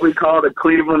is what we call the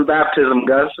Cleveland baptism,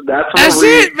 Gus. That's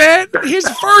it, man. His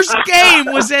first game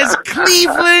was as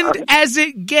Cleveland as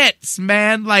it gets,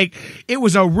 man. It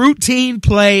was a routine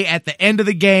play at the end of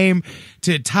the game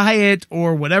to tie it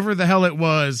or whatever the hell it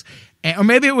was. Or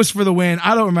maybe it was for the win.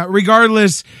 I don't remember.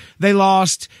 Regardless, they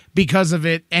lost because of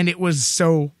it, and it was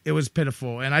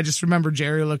pitiful. And I just remember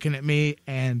Jerry looking at me,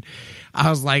 and I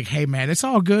was like, hey, man, it's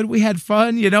all good. We had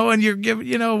fun, and you're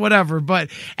giving, whatever.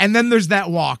 And then there's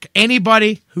that walk.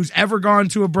 Anybody who's ever gone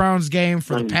to a Browns game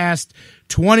for the past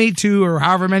 22 or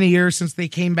however many years since they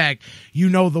came back,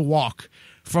 the walk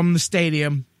from the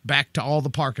stadium back to all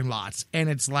the parking lots. And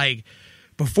it's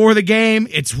before the game,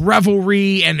 it's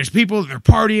revelry, and there's people that are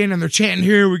partying, and they're chanting,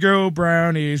 here we go,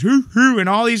 Brownies, hoo, hoo, and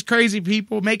all these crazy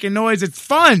people making noise. It's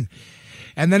fun.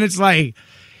 And then it's like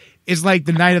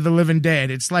the Night of the Living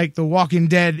Dead. It's like the Walking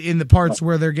Dead in the parts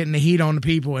where they're getting the heat on the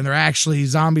people, and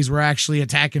zombies were actually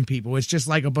attacking people. It's just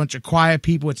like a bunch of quiet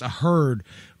people. It's a herd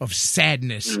of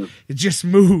sadness. It just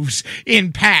moves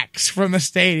in packs from the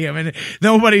stadium, and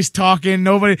nobody's talking.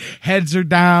 Heads are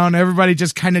down. Everybody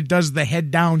just kind of does the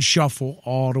head down shuffle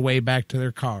all the way back to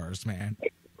their cars, man.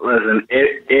 Listen,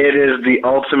 it is the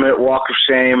ultimate walk of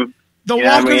shame. The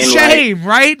walk of shame,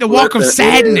 right? The walk of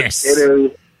sadness.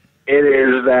 It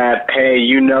is that, hey,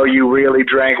 you really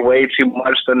drank way too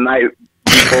much the night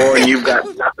before, and you've got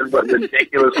nothing but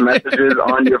ridiculous messages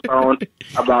on your phone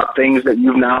about things that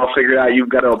you've now figured out you've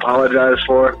got to apologize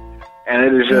for. And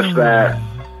it is just that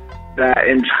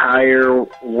entire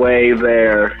way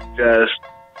there, just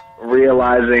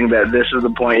realizing that this is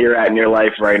the point you're at in your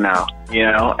life right now,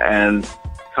 and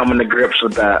coming to grips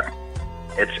with that.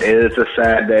 It's a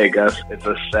sad day, Gus. It's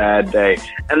a sad day.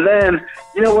 And then,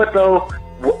 you know what, though?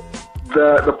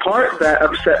 The part that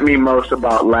upset me most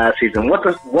about last season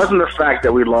wasn't the fact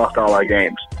that we lost all our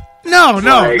games. No,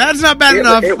 that's not bad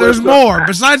enough. There's more.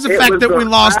 Besides the fact that we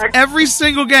lost every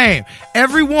single game,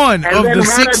 every one of the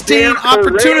 16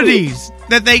 opportunities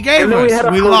that they gave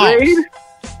us, we lost.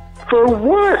 For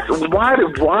what?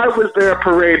 Why was there a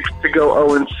parade to go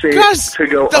 0-6?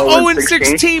 Because the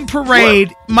 0-16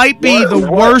 parade might be the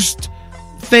worst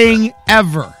thing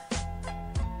ever.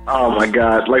 Oh my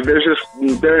God!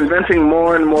 They're inventing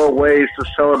more and more ways to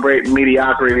celebrate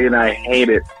mediocrity, and I hate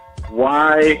it.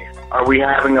 Why are we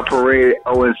having a parade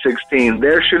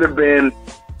 0-16?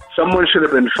 Someone should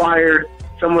have been fired.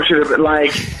 Someone should have been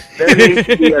like, there needs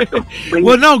to be a complete,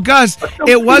 well, no, Gus,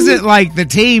 it wasn't like the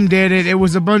team did it. It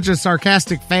was a bunch of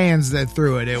sarcastic fans that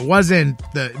threw it. It wasn't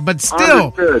but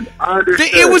still, Understood.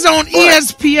 It was on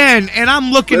ESPN, and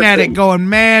I'm looking at it going,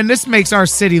 man, this makes our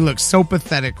city look so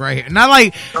pathetic right here. Not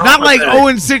like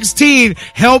 0-16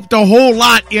 helped a whole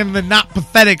lot in the not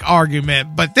pathetic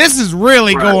argument, but this is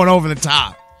really going over the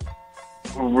top.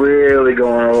 Really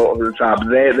going over the top.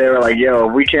 They were like, "Yo,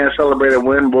 if we can't celebrate a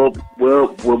win,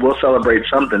 we'll celebrate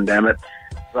something. Damn it!"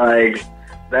 Like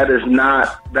that is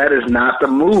not the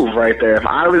move right there. If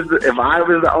I was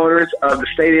the owners of the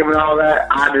stadium and all that,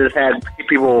 I just had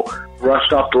people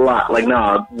rushed off the lot. Like,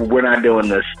 no, we're not doing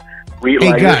this. This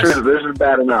is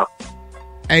bad enough.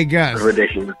 Hey, Gus, it's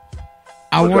ridiculous.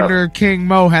 I wonder if King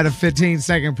Mo had a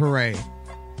 15-second parade.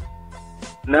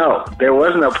 No, there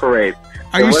was no parade.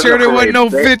 Are you sure there wasn't no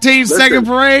 15-second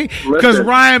parade? Because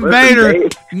Ryan Bader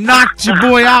knocked your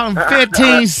boy out in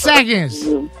 15 seconds.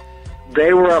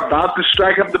 They were about to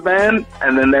strike up the band,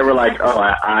 and then they were like, "Oh,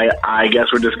 I guess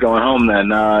we're just going home then."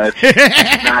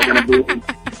 It's not going to be.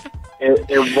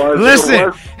 It was.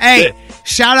 Listen, hey,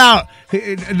 shout out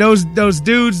those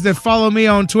dudes that follow me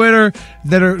on Twitter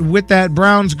that are with that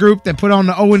Browns group that put on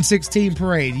the 0-16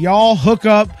 parade. Y'all hook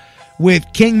up with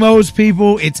King Mo's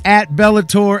people. It's at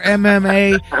Bellator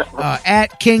MMA,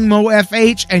 at King Mo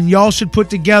FH, and y'all should put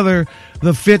together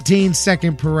the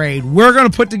 15-second parade. We're going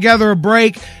to put together a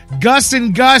break. Gus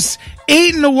and Gus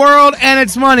eating the world and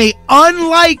its money.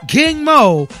 Unlike King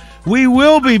Mo, we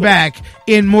will be back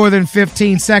in more than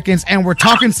 15 seconds, and we're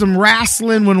talking some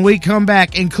wrestling when we come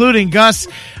back, including Gus.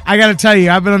 I got to tell you,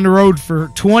 I've been on the road for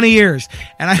 20 years,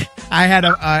 and I had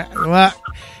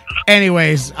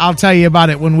anyways, I'll tell you about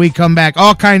it when we come back.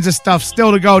 All kinds of stuff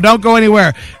still to go. Don't go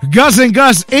anywhere. Gus and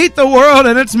Gus eat the world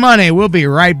and its money. We'll be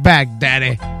right back,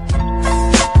 Daddy.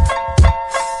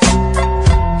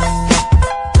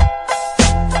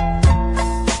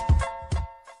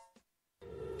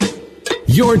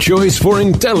 Your choice for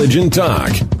intelligent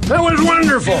talk. That was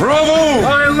wonderful. Bravo.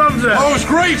 I loved that. Oh, it was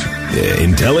great.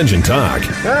 Intelligent talk.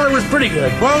 Well, it was pretty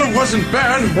good. Well, it wasn't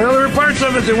bad. Well, there were parts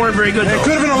of it that weren't very good. It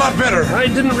could have been a lot better. I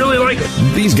didn't really like it.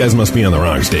 These guys must be on the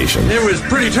wrong station. It was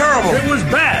pretty terrible. It was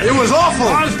bad. It was awful.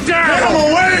 It was terrible. Get them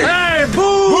away. Hey,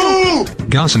 boo! Boo!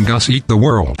 Gus and Gus eat the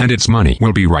world and its money.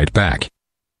 We'll be right back.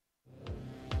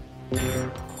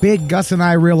 Big Gus and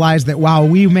I realized that while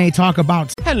we may talk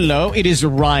about... Hello, it is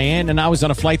Ryan, and I was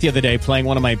on a flight the other day playing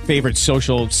one of my favorite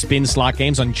social spin slot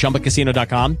games on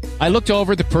ChumbaCasino.com. I looked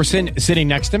over at the person sitting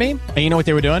next to me, and you know what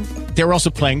they were doing? They were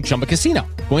also playing Chumba Casino.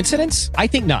 Coincidence? I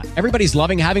think not. Everybody's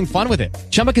loving having fun with it.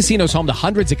 Chumba Casino is home to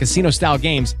hundreds of casino-style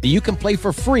games that you can play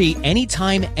for free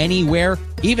anytime, anywhere,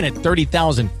 even at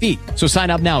 30,000 feet. So sign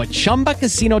up now at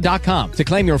ChumbaCasino.com to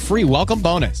claim your free welcome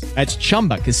bonus. That's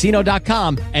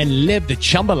ChumbaCasino.com and live the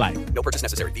Chumba life. No purchase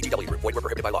necessary. VGW. Void where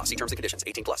prohibited by law. See terms and conditions.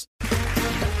 18+.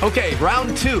 Okay,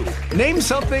 round two. Name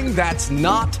something that's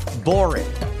not boring.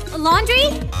 A laundry?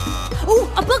 Ooh,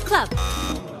 a book club.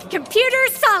 Computer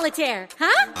solitaire,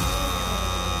 huh?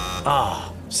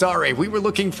 Ah, oh, sorry. We were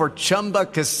looking for Chumba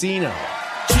Casino.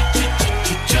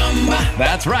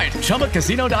 That's right.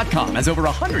 ChumbaCasino.com has over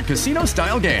 100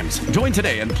 casino-style games. Join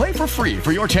today and play for free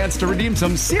for your chance to redeem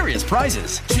some serious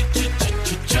prizes.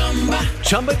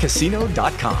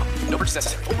 ChumbaCasino.com. No purchase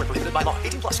necessary. Void where prohibited by law.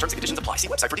 18+. Terms and conditions apply. See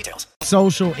website for details.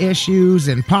 Social issues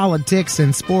and politics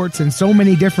and sports and so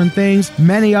many different things.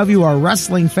 Many of you are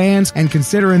wrestling fans, and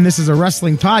considering this is a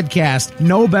wrestling podcast,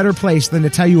 no better place than to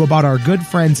tell you about our good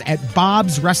friends at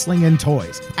Bob's Wrestling and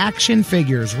Toys. Action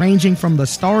figures ranging from the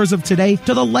stars of today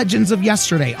to the legends of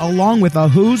yesterday, along with a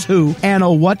who's who and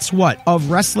a what's what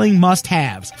of wrestling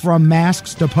must-haves. From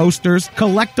masks to posters,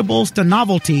 collectibles to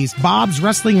novelties, Bob's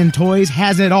Wrestling and Toys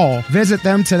has it all. Visit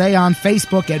them today on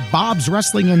Facebook at Bob's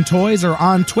Wrestling and Toys or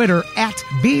on Twitter at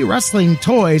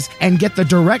BWrestlingToys and get the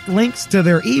direct links to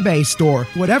their eBay store.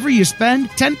 Whatever you spend,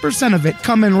 10% of it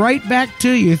coming right back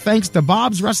to you thanks to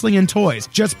Bob's Wrestling and Toys.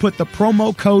 Just put the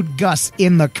promo code GUS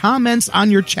in the comments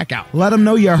on your checkout. Let them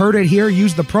know you heard it here.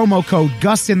 Use the promo code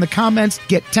GUS in the comments.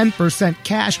 Get 10%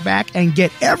 cash back and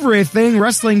get everything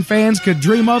wrestling fans could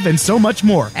dream of and so much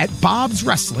more at Bob's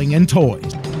Wrestling and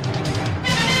Toys.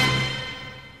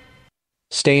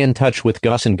 Stay in touch with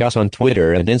Gus and Gus on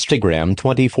Twitter and Instagram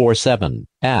 24/7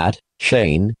 at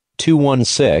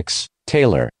Shane216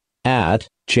 Taylor at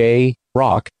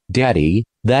JRockDaddy.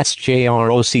 That's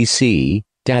JROCC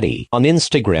Daddy on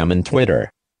Instagram and Twitter.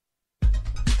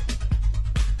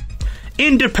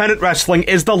 Independent wrestling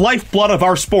is the lifeblood of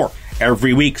our sport.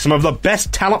 Every week, some of the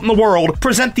best talent in the world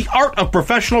present the art of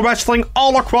professional wrestling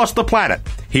all across the planet.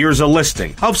 Here's a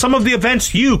listing of some of the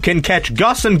events you can catch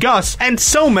Gus and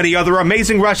so many other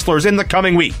amazing wrestlers in the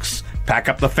coming weeks. Pack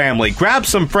up the family, grab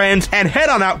some friends, and head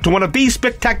on out to one of these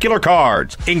spectacular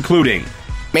cards, including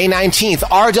May 19th,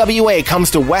 RWA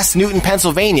comes to West Newton,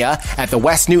 Pennsylvania at the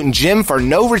West Newton Gym for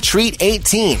No Retreat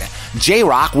 18.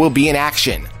 J-Rock will be in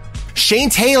action. Shane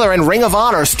Taylor and Ring of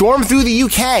Honor storm through the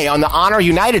UK on the Honor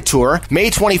United Tour, May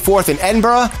 24th in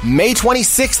Edinburgh, May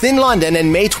 26th in London,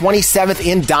 and May 27th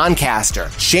in Doncaster.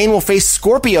 Shane will face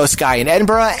Scorpio Sky in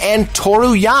Edinburgh and Toru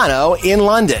Yano in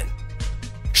London.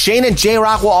 Shane and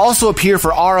J-Rock will also appear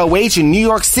for ROH in New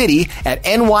York City at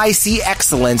NYC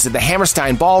Excellence at the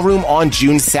Hammerstein Ballroom on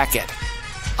June 2nd.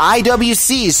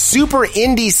 IWC's Super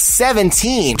Indy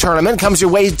 17 tournament comes your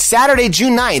way Saturday,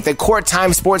 June 9th at Court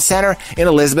Time Sports Center in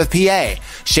Elizabeth, PA.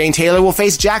 Shane Taylor will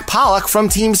face Jack Pollock from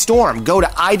Team Storm. Go to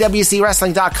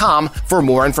IWCWrestling.com for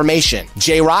more information.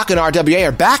 J-Rock and RWA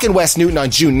are back in West Newton on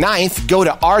June 9th. Go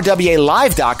to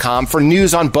RWALive.com for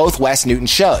news on both West Newton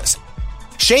shows.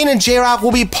 Shane and J-Rock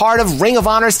will be part of Ring of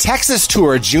Honor's Texas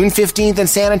Tour June 15th in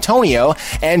San Antonio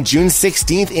and June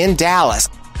 16th in Dallas.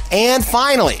 And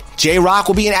finally, J-Rock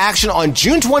will be in action on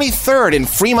June 23rd in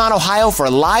Fremont, Ohio for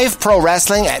live pro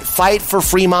wrestling at Fight for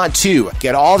Fremont 2.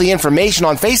 Get all the information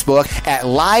on Facebook at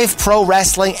Live Pro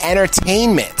Wrestling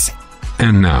Entertainment.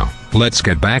 And now, let's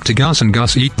get back to Gus and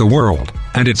Gus Eat the World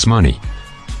and its money.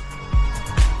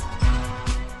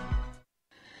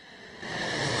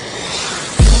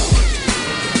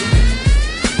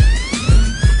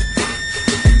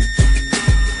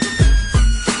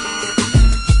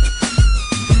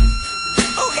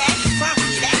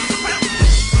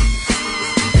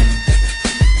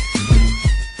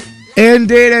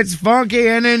 Indeed, it's funky,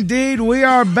 and indeed, we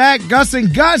are back. Gus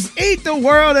and Gus Eat the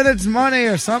World and its money,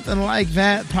 or something like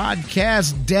that.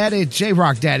 Podcast Daddy,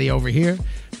 J-Rock Daddy over here.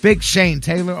 Big Shane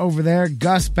Taylor over there.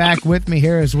 Gus back with me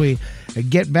here as we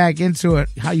get back into it.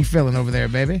 How you feeling over there,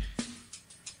 baby?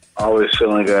 Always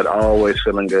feeling good. Always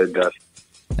feeling good, Gus.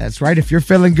 That's right. If you're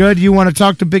feeling good, you want to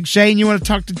talk to Big Shane, you want to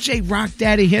talk to J-Rock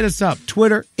Daddy, hit us up.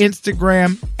 Twitter,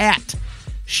 Instagram, at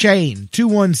Shane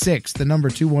 216, the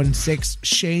number 216,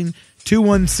 Shane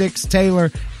 216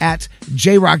 Taylor, at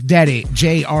J-Rock Daddy,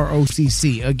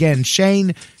 JROCC. Again,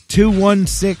 Shane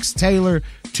 216 Taylor,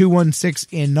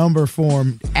 216 in number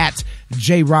form, at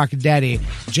J-Rock Daddy,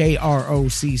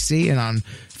 JROCC. And on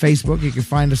Facebook, you can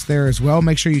find us there as well.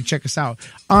 Make sure you check us out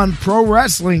on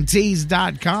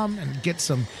ProWrestlingTees.com and get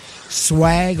some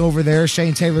swag over there.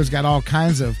 Shane Taylor's got all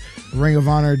kinds of Ring of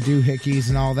Honor doohickeys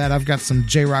and all that. I've got some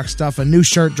J-Rock stuff, a new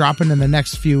shirt dropping in the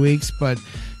next few weeks. But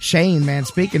Shane, man,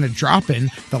 speaking of dropping,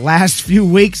 the last few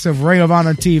weeks of Ring of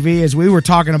Honor TV, as we were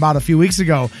talking about a few weeks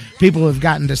ago, people have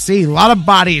gotten to see a lot of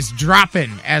bodies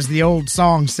dropping, as the old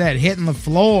song said, hitting the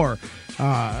floor.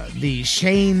 The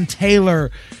Shane Taylor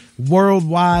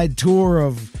worldwide tour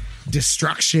of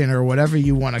destruction, or whatever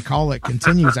you want to call it,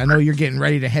 continues. I know you're getting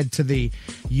ready to head to the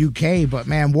UK, but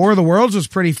man, War of the Worlds was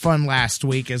pretty fun last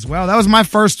week as well. That was my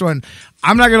first one.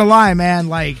 I'm not gonna lie, man,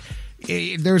 like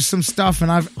there's some stuff,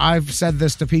 and I've said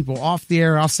this to people off the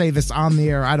air, I'll say this on the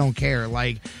air, I don't care.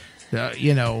 Like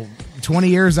 20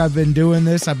 years I've been doing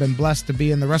this. I've been blessed to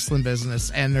be in the wrestling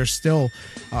business, and there's still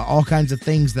all kinds of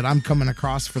things that I'm coming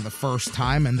across for the first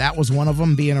time, and that was one of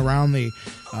them, being around the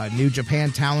New Japan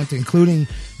talent, including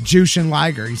Jushin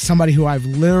Liger. He's somebody who I've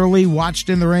literally watched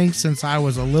in the ring since I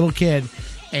was a little kid,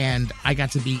 and I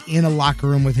got to be in a locker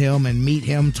room with him and meet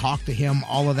him, talk to him,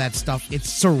 all of that stuff.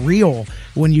 It's surreal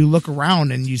when you look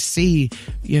around and you see,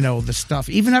 the stuff.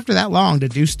 Even after that long to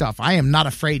do stuff, I am not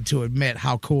afraid to admit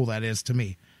how cool that is to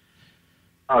me.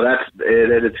 Oh,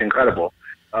 it's incredible.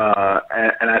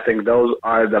 And I think those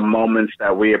are the moments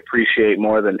that we appreciate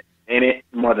more than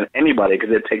anybody,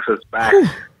 because it takes us back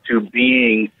to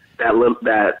being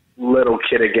that little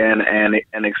kid again, and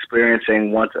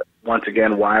experiencing once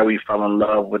again why we fell in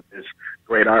love with this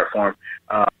great art form,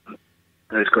 and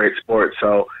this great sport.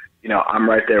 So, I'm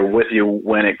right there with you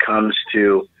when it comes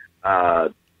to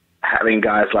having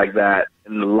guys like that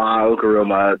in the locker room.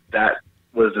 That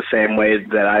was the same way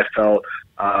that I felt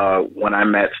when I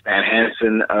met Stan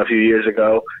Hansen a few years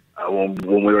ago,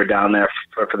 when we were down there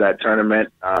for that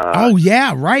tournament. Oh,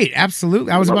 yeah, right.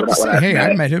 Absolutely. I was about to say, hey,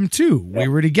 I met him too. Yeah. We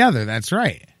were together. That's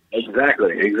right.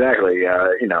 Exactly. I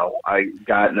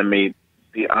got to meet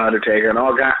The Undertaker and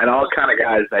all kind of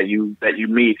guys that you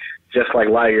meet just like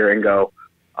Liger and go,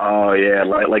 oh, yeah,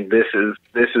 like this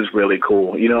is really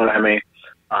cool. You know what I mean?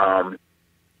 And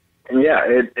yeah,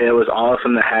 it was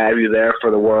awesome to have you there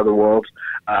for the War of the Worlds.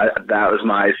 That was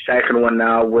my second one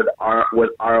now with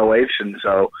ROH, and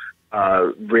so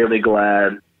really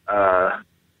glad to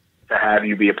have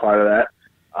you be a part of that.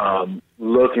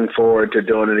 Looking forward to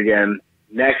doing it again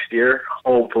next year.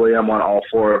 Hopefully I'm on all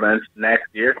 4 events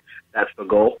next year. That's the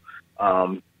goal.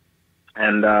 And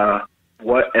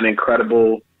what an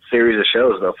incredible series of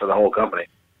shows, though, for the whole company.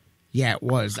 Yeah, it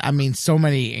was. I mean, so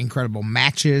many incredible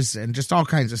matches and just all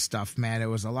kinds of stuff, man. It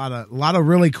was a lot of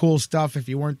really cool stuff. If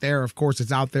you weren't there, of course,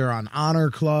 it's out there on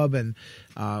Honor Club, and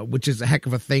which is a heck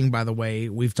of a thing, by the way.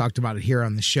 We've talked about it here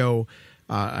on the show.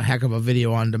 A heck of a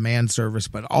video on demand service,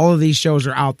 but all of these shows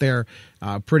are out there.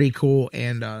 Pretty cool,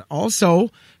 and also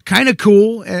kind of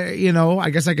cool. I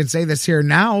guess I can say this here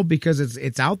now because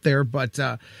it's out there. But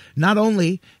not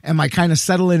only am I kind of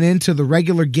settling into the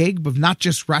regular gig of not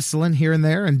just wrestling here and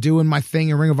there and doing my thing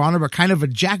in Ring of Honor, but kind of a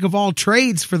jack of all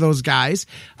trades for those guys.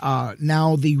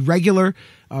 Now the regular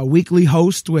weekly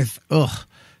host with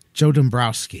Joe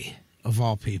Dombrowski, of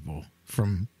all people,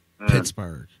 from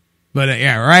Pittsburgh. But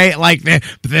yeah, right. Like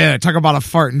talk about a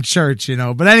fart in church,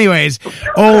 But anyways,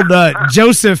 old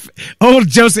Joseph.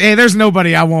 Hey, there's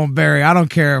nobody I won't bury. I don't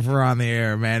care if we're on the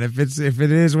air, man. If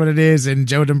it is what it is, and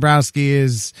Joe Dombrowski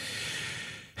is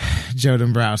Joe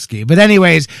Dombrowski. But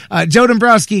anyways, Joe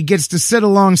Dombrowski gets to sit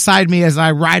alongside me as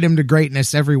I ride him to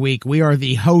greatness every week. We are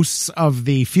the hosts of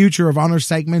the Future of Honor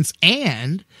segments,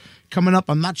 and coming up,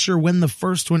 I'm not sure when the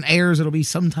first one airs. It'll be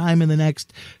sometime in the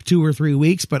next 2 or 3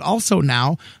 weeks, but also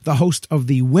now the host of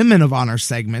the Women of Honor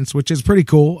segments, which is pretty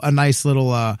cool. A nice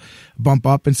little bump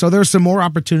up. And so there's some more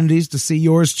opportunities to see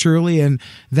yours truly and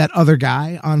that other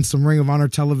guy on some Ring of Honor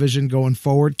television going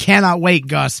forward. Cannot wait,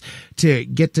 Gus, to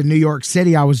get to New York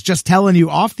City. I was just telling you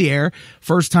off the air,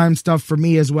 first time stuff for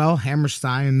me as well.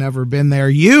 Hammerstein, never been there.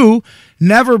 You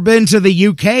never been to the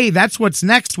UK. That's what's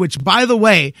next, which, by the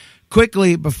way,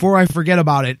 quickly, before I forget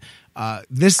about it,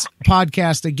 this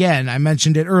podcast, again, I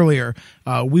mentioned it earlier,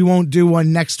 we won't do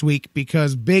one next week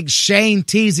because big Shane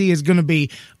Teasy is going to be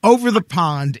over the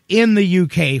pond in the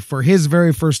UK for his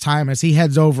very first time as he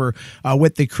heads over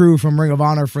with the crew from Ring of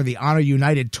Honor for the Honor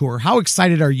United Tour. How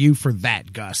excited are you for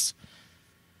that, Gus?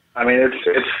 I mean,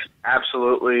 it's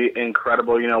absolutely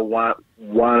incredible.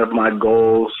 One of my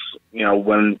goals,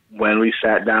 when we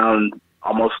sat down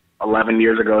almost 11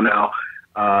 years ago now,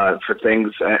 for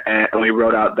things, and we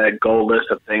wrote out that goal list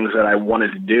of things that I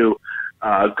wanted to do.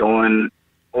 Going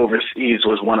overseas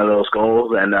was one of those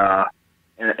goals, and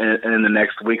in the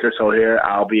next week or so here,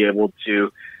 I'll be able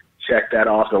to check that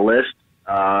off the list.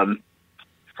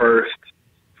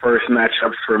 First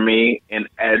matchup for me in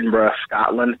Edinburgh,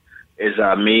 Scotland, is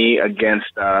me against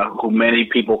who many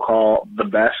people call the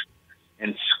best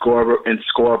in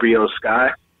Scorpio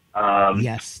Sky.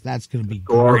 Yes, that's going to be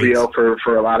Scorpio great.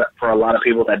 for a lot of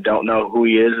people that don't know who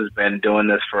he is, has been doing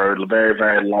this for a very,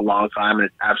 very long time, and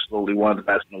is absolutely one of the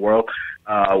best in the world.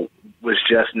 Was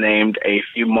just named a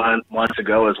few months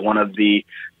ago as one of the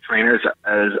trainers,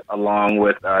 along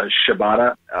with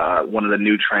Shibata, one of the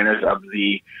new trainers of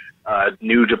the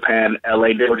New Japan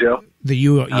LA dojo. The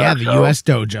US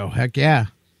dojo. Heck yeah.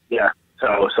 Yeah.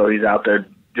 So he's out there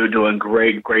doing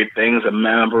great things. A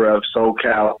member of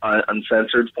SoCal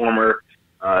Uncensored, former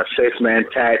 6-man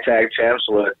tag champs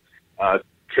with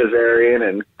Kazarian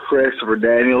and Christopher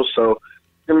Daniels. So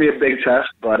it's gonna be a big test,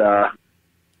 but I'm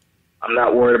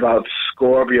not worried about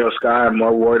Scorpio Sky. I'm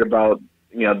more worried about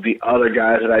the other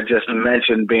guys that I just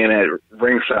mentioned being at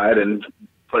ringside and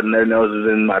putting their noses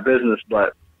in my business.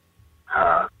 But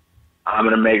I'm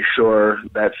going to make sure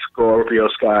that Scorpio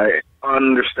Sky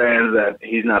understands that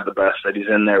he's not the best, that he's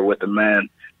in there with the man.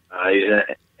 He's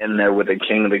in there with the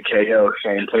king of the KO,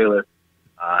 Shane Taylor.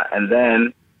 And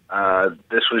then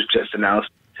this was just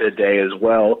announced today as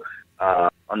well.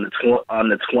 On the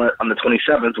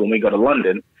 27th, when we go to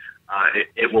London,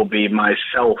 it will be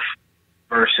myself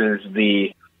versus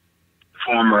the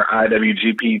former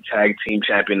IWGP Tag Team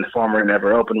Champion, the former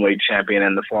Never Openweight Champion,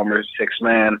 and the former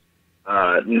 6-man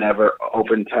Never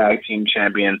Open Tag Team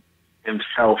Champion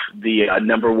himself, the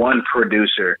number one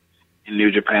producer in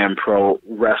New Japan Pro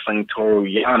Wrestling, Toru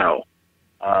Yano.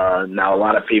 Now, a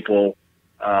lot of people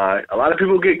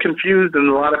get confused, and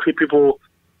a lot of people,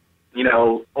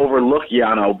 overlook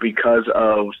Yano because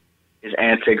of his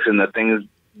antics and the things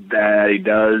that he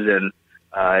does, and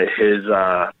his,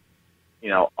 all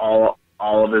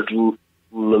of his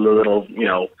little,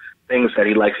 things that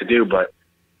he likes to do. But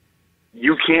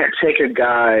you can't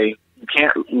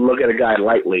look at a guy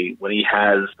lightly when he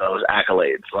has those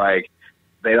accolades. Like,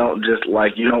 you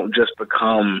don't just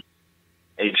become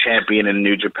a champion in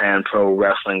New Japan Pro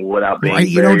Wrestling without being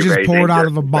you don't just pour it out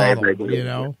of a bottle,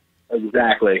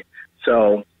 Exactly.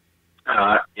 So,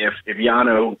 if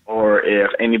Yano or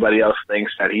if anybody else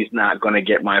thinks that he's not going to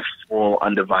get my full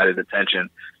undivided attention,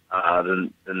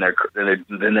 then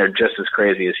they're just as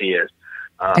crazy as he is.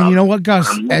 And you know what, Gus,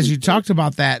 as you talked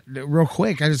about that real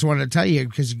quick, I just wanted to tell you,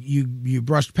 because you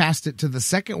brushed past it to the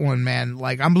second one, man.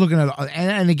 Like, I'm looking at,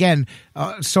 and again,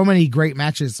 so many great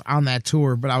matches on that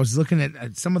tour, but I was looking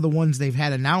at some of the ones they've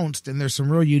had announced, and there's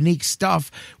some real unique stuff,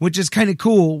 which is kind of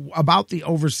cool about the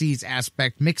overseas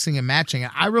aspect, mixing and matching.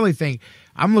 And I really think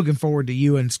I'm looking forward to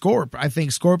you and Scorp. I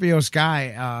think Scorpio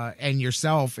Sky and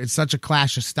yourself, it's such a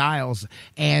clash of styles.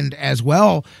 And as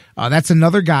well, that's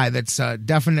another guy that's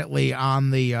definitely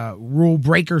on the rule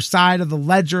breaker side of the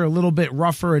ledger, a little bit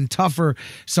rougher and tougher.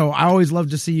 So I always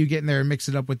love to see you get in there and mix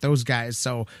it up with those guys.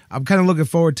 So I'm kind of looking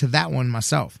forward to that one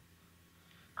myself.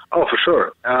 Oh, for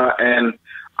sure. And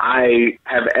I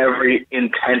have every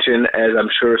intention, as I'm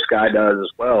sure Sky does as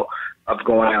well, of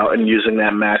going out and using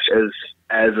that match as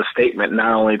a statement,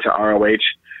 not only to ROH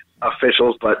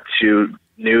officials, but to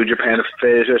New Japan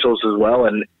officials as well,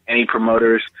 and any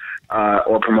promoters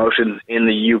or promotions in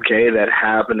the UK that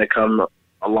happen to come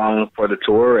along for the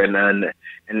tour and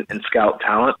scout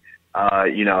talent.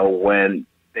 When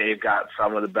they've got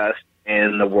some of the best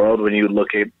in the world, when you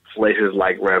look at places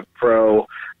like Rev Pro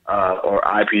or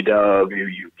IPW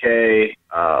UK,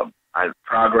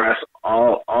 Progress,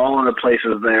 all of the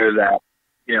places there that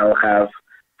have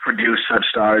produced such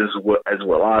stars as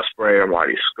Will Ospreay or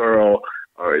Marty Scurll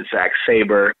or Zack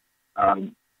Sabre.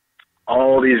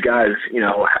 All these guys,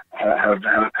 have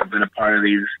been a part of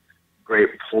these great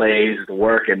plays, the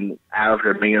work, and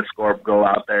after me and Scorp go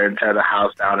out there and tear the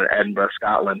house down in Edinburgh,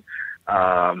 Scotland,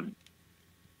 I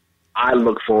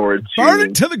look forward to burn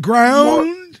it to the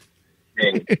ground.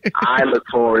 I look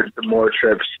forward to more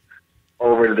trips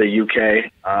over to the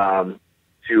UK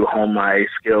to hone my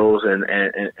skills and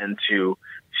to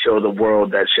show the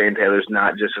world that Shane Taylor's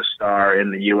not just a star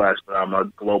in the U.S., but I'm a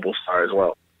global star as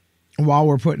well. While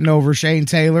we're putting over Shane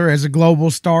Taylor as a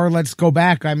global star, let's go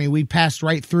back. I mean, we passed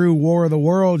right through War of the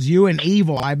Worlds, you and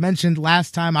Evil. I mentioned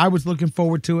last time I was looking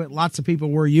forward to it. Lots of people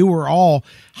were. You were all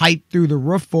hyped through the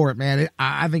roof for it, man.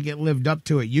 I think it lived up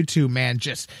to it. You two, man,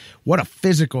 just what a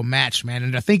physical match, man.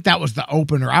 And I think that was the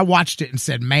opener. I watched it and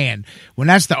said, man, when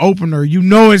that's the opener, you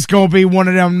know it's going to be one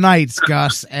of them nights,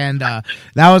 Gus. And that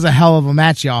was a hell of a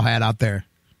match y'all had out there.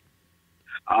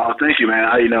 Oh, thank you, man.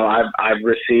 I've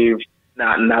received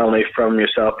not only from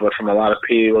yourself, but from a lot of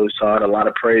people who saw it, a lot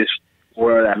of praise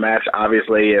for that match.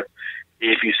 Obviously, if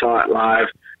you saw it live,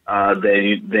 then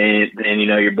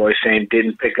your boy Shane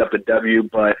didn't pick up the W,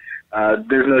 but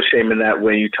there's no shame in that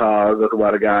when you talk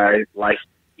about a guy like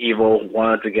Evil,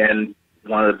 once again,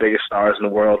 one of the biggest stars in the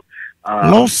world.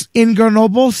 Los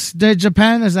Ingobernables de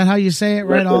Japan, is that how you say it,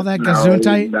 right? All that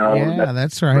Gesundheit? No, yeah,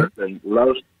 that's right. Listen,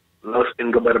 Los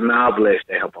Ingobernables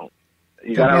de Japón.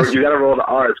 You gotta roll the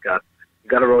R's, guys. You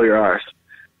gotta roll your R's.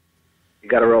 You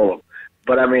gotta roll them.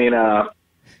 But I mean, shout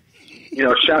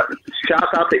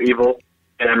out to Evil.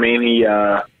 And I mean,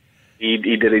 he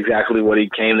did exactly what he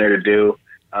came there to do.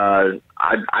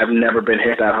 I've never been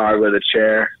hit that hard with a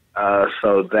chair.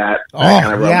 So that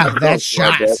kind of that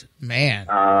shot, man.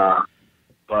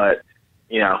 But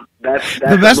that's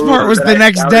the best part was the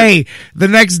next day. The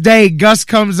next day, Gus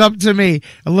comes up to me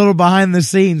a little behind the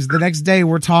scenes. The next day,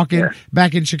 we're talking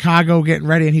back in Chicago, getting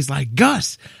ready, and he's like,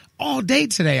 "Gus, all day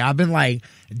today, I've been like,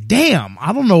 damn,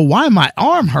 I don't know why my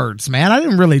arm hurts, man. I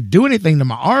didn't really do anything to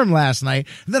my arm last night."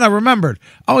 And then I remembered,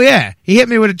 oh yeah, he hit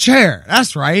me with a chair.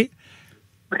 That's right.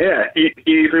 Yeah,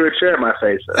 he threw a chair in my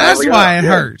face. That's why it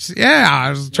hurts. Yeah,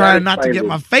 I was trying not to get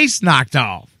my face knocked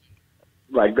off.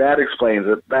 Like, that explains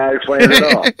it. That explains it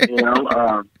all.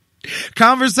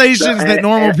 Conversations that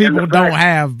normal people don't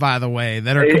have, by the way,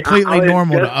 that are completely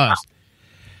normal to us.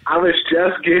 I was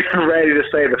just getting ready to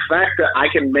say the fact that I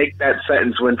can make that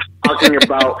sentence when talking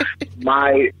about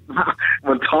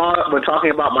when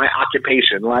talking about my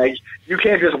occupation. Like, you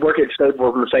can't just work at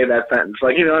Staples and say that sentence.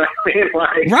 Like, you know what I mean?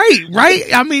 Like, right.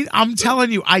 I mean, I'm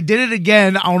telling you, I did it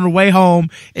again on the way home.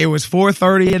 It was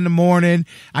 4:30 in the morning.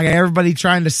 I got everybody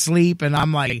trying to sleep, and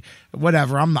I'm like,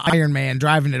 whatever. I'm the Iron Man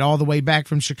driving it all the way back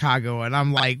from Chicago, and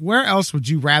I'm like, where else would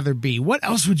you rather be? What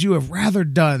else would you have rather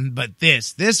done but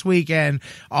this weekend?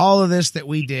 All of this that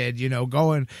we did,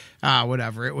 going,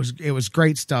 whatever. It was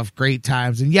great stuff, great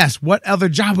times. And yes, what other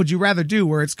job would you rather do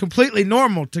where it's completely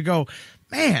normal to go,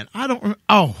 man,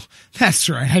 oh, that's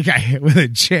right, I got hit with a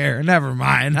chair. Never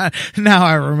mind. Now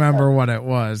I remember what it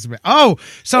was. Oh,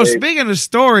 so speaking of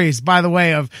stories, by the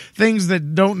way, of things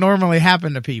that don't normally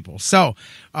happen to people. So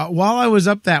while I was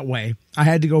up that way, I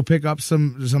had to go pick up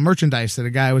some merchandise that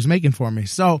a guy was making for me.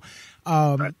 So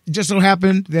just so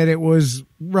happened that it was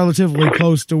relatively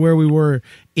close to where we were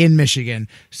in Michigan.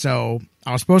 So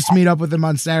I was supposed to meet up with him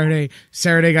on Saturday.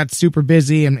 Saturday got super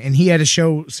busy, and he had a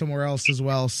show somewhere else as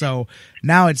well. So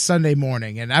now it's Sunday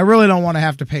morning, and I really don't want to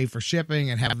have to pay for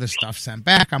shipping and have this stuff sent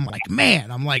back. I'm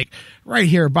like, right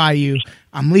here by you.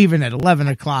 I'm leaving at 11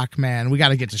 o'clock, man. We got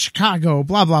to get to Chicago,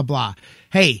 blah, blah, blah.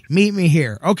 Hey, meet me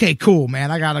here. Okay, cool,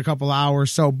 man. I got a couple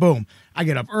hours. So boom, I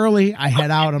get up early. I head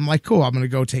out. I'm like, cool, I'm going to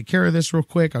go take care of this real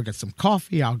quick. I'll get some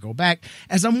coffee. I'll go back.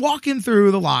 As I'm walking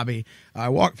through the lobby, I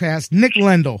walk past Nick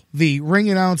Lendl, the ring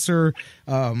announcer,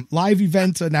 live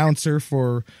event announcer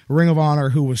for Ring of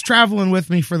Honor, who was traveling with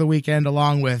me for the weekend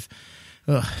along with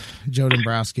Joe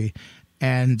Dombrowski.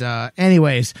 And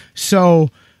anyways, so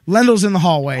Lendl's in the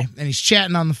hallway, and he's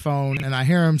chatting on the phone, and I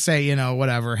hear him say,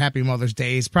 whatever, Happy Mother's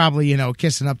Day. He's probably,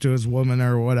 kissing up to his woman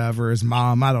or whatever, his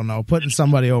mom, I don't know, putting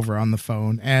somebody over on the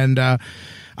phone. And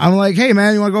I'm like, hey,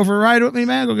 man, you want to go for a ride with me,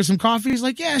 man? Go get some coffee? He's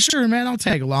like, yeah, sure, man, I'll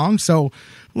tag along. So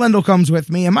Lendl comes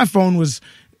with me, and my phone was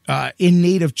in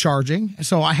need of charging,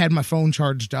 so I had my phone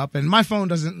charged up, and my phone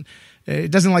doesn't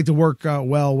like to work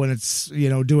well when it's,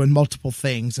 doing multiple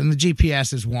things, and the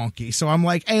GPS is wonky. So I'm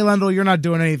like, hey, Lendl, you're not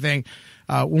doing anything.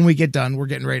 When we get done, we're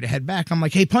getting ready to head back. I'm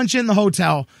like, hey, punch in the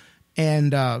hotel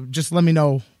and just let me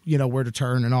know, where to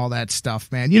turn and all that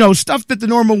stuff, man. Stuff that the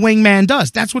normal wingman does.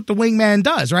 That's what the wingman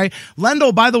does, right?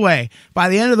 Lendl, by the way, by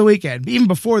the end of the weekend, even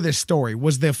before this story,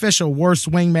 was the official worst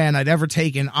wingman I'd ever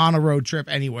taken on a road trip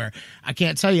anywhere. I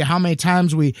can't tell you how many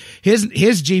times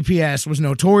his GPS was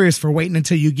notorious for waiting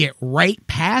until you get right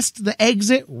past the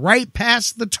exit, right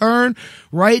past the turn,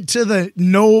 right to the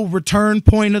no return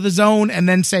point of the zone, and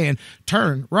then saying,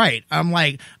 turn right. I'm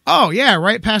like, oh yeah,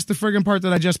 right past the friggin' part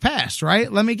that I just passed, right?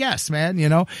 Let me guess, man,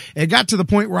 It got to the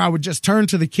point where I would just turn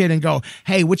to the kid and go,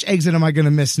 hey, which exit am I going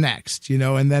to miss next?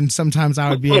 And then sometimes I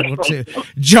would be able to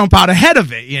jump out ahead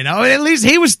of it, At least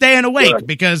he was staying awake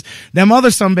because them other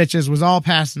sumbitches was all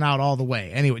passing out all the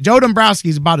way. Anyway, Joe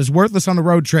Dombrowski's about as worthless on a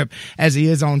road trip as he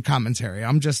is on commentary.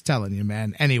 I'm just telling you,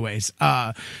 man. Anyways,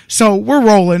 so we're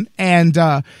rolling, and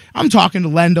I'm talking to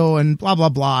Lendl and blah, blah,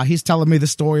 blah. He's telling me the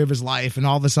story of his life and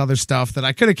all this other stuff that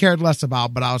I could have cared less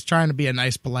about, but I was trying to be a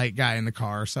nice, polite guy in the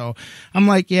car. So I'm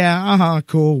like, yeah,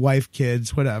 cool, wife,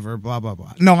 kids, whatever, blah, blah,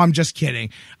 blah. No, I'm just kidding.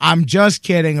 I'm just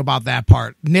kidding about that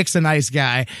part. Nick's a nice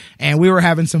guy, and we were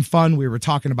having some fun. We were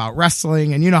talking about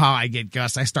wrestling, and you know how I get,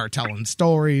 Gus. I start telling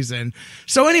stories. And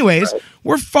so anyways,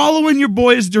 we're following your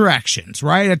boy's directions,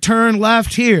 right? A turn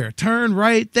left here, turn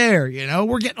right there,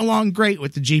 We're getting along great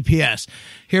with the GPS.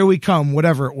 Here we come,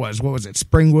 whatever it was. What was it?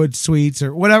 Springwood Suites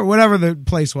or whatever the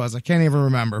place was. I can't even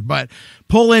remember, but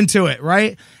pull into it,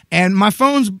 right? And my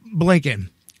phone's blinking.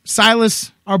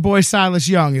 Silas, our boy Silas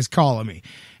Young, is calling me.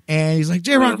 And he's like,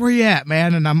 J-Rock, where you at,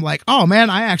 man? And I'm like, oh, man,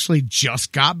 I actually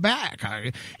just got back.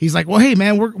 He's like, well, hey,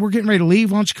 man, we're getting ready to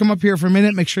leave. Why don't you come up here for a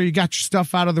minute, make sure you got your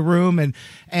stuff out of the room,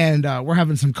 and we're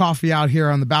having some coffee out here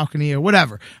on the balcony or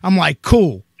whatever. I'm like,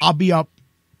 cool. I'll be up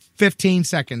 15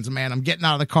 seconds, man. I'm getting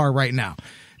out of the car right now.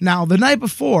 Now, the night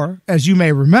before, as you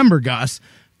may remember, Gus,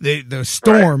 the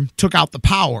storm took out the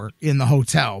power in the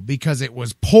hotel because it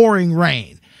was pouring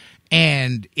rain.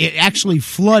 And it actually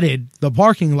flooded the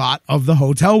parking lot of the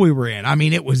hotel we were in. I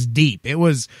mean, it was deep. There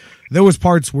was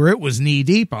parts where it was knee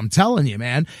deep, I'm telling you,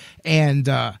 man. And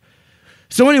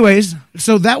so anyways,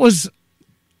 so that was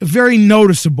very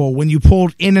noticeable when you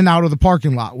pulled in and out of the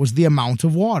parking lot was the amount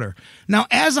of water. Now,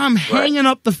 as I'm hanging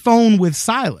up the phone with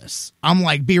Silas, I'm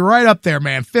like, be right up there,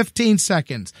 man, 15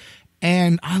 seconds.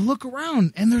 And I look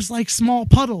around, and there's like small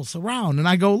puddles around, and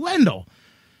I go, Lendl,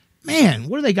 man,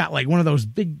 what do they got, like one of those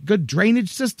big, good drainage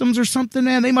systems or something,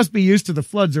 man? They must be used to the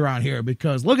floods around here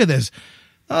because look at this.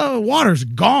 Water's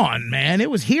gone, man. It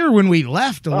was here when we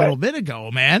left a little bit ago,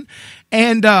 man.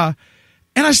 And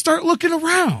I start looking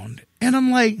around, and I'm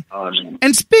like,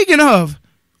 and speaking of,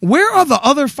 where are the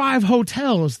other 5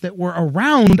 hotels that were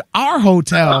around our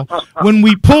hotel when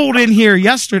we pulled in here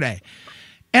yesterday?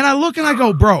 And I look and I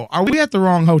go, bro, are we at the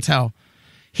wrong hotel?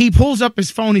 He pulls up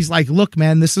his phone. He's like, look,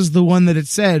 man, this is the one that it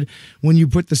said when you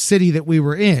put the city that we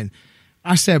were in.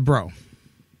 I said, bro,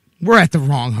 we're at the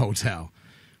wrong hotel.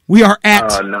 We are at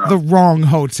the wrong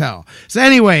hotel. So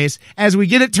anyways, as we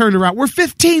get it turned around, we're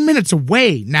 15 minutes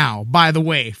away now, by the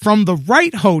way, from the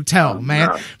right hotel, man.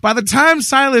 No. By the time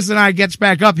Silas and I gets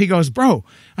back up, he goes, bro,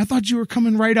 I thought you were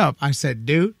coming right up. I said,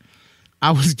 dude,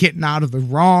 I was getting out of the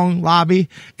wrong lobby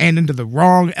and into the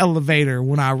wrong elevator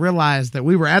when I realized that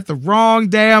we were at the wrong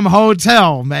damn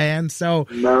hotel, man. So,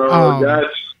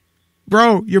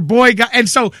 bro, your boy got, and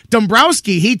so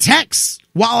Dombrowski, he texts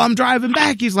while I'm driving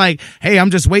back. He's like, hey,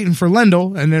 I'm just waiting for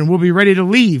Lendl and then we'll be ready to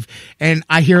leave. And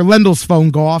I hear Lendl's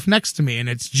phone go off next to me and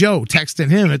it's Joe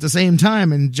texting him at the same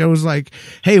time. And Joe's like,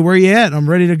 hey, where you at? I'm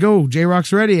ready to go.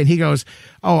 J-Rock's ready. And he goes,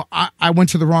 oh, I went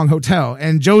to the wrong hotel.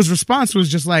 And Joe's response was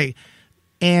just like,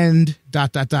 and ...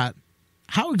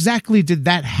 How exactly did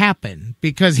that happen?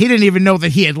 Because he didn't even know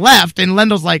that he had left. And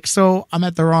Lendl's like, so I'm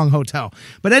at the wrong hotel.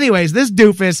 But anyways, this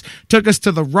doofus took us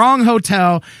to the wrong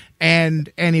hotel.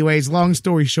 And anyways, long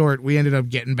story short, we ended up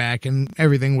getting back and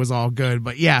everything was all good.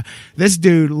 But yeah, this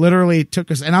dude literally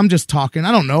took us, and I'm just talking.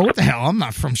 I don't know what the hell. I'm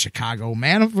not from Chicago,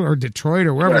 man, or Detroit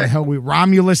or wherever the hell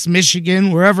Romulus,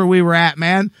 Michigan, wherever we were at,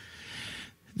 man.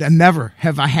 Never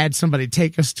have I had somebody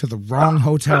take us to the wrong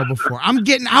hotel before. I'm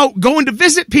getting out, going to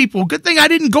visit people. Good thing I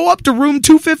didn't go up to room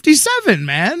 257,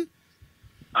 man.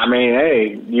 I mean,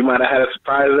 hey, you might have had a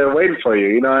surprise there waiting for you.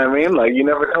 You know what I mean? Like, you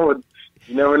never know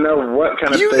what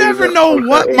kind of You never know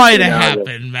what might have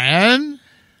happened, man.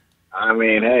 I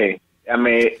mean, hey.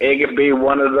 It could be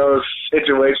one of those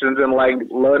situations in, like,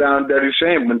 Low Down Dirty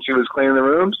Shame when she was cleaning the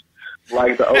rooms.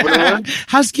 Like the opening one.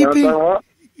 Housekeeping. You know what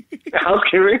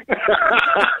Housekeeping.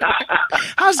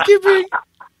 Housekeeping.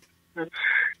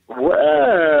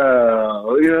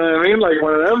 Well, you know what I mean? Like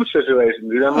one of them situations.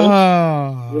 You know what I mean?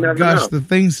 Oh, you never gosh, know.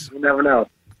 You never know.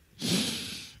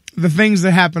 The things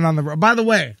that happen on the road. By the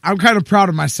way, I'm kind of proud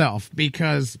of myself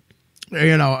because,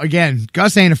 you know, again,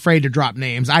 Gus ain't afraid to drop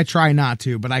names. I try not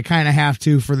to, but I kind of have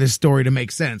to for this story to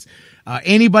make sense.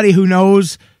 Anybody who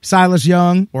knows Silas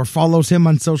Young or follows him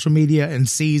on social media and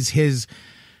sees his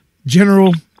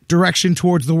general direction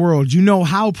towards the world, you know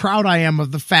how proud I am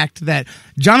of the fact that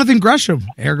Jonathan Gresham,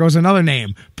 there goes another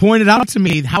name, pointed out to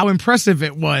me how impressive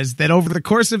it was that over the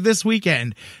course of this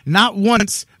weekend, not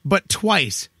once but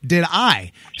twice did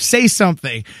I say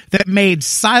something that made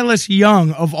Silas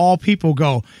Young of all people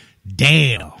go,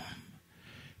 damn,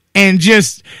 and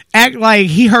just act like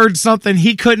he heard something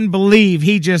he couldn't believe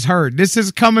he just heard. This is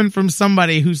coming from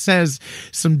somebody who says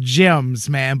some gems,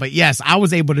 man. But yes, I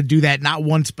was able to do that not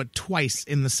once but twice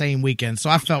in the same weekend, so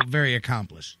I felt very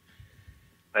accomplished.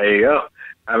 There you go.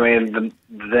 I mean,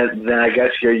 then I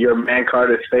guess your man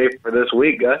card is safe for this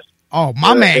week, Gus. Oh,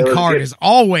 my man card is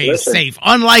always safe.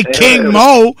 Unlike King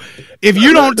Mo, if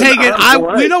you don't take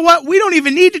it, you know what? We don't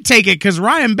even need to take it because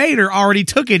Ryan Bader already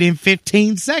took it in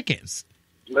 15 seconds.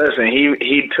 Listen,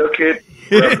 he took it,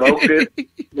 revoked it.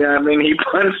 You know what I mean? He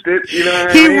punched it. You know what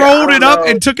I He mean? rolled it up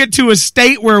and took it to a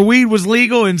state where weed was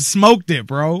legal and smoked it,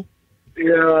 bro.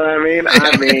 You know what I mean?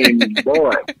 I mean,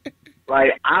 boy,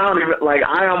 like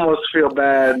I almost feel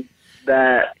bad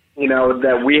that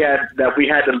that we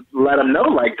had to let him know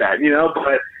like that. You know,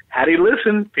 but had he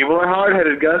listened, people are hard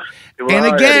headed, Gus. And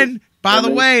again, by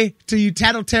the way, to you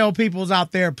tattletale peoples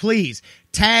out there, please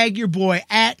tag your boy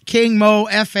at King Mo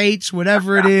FH,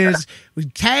 whatever it is. We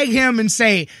tag him and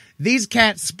say, these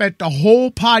cats spent the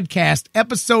whole podcast,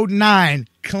 episode 9,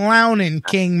 clowning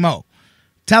King Mo.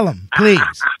 Tell him, please.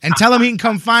 And tell him he can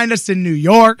come find us in New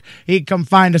York. He can come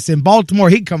find us in Baltimore.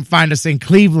 He can come find us in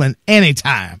Cleveland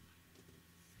anytime.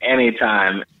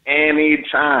 Anytime.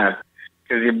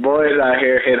 Because your boys out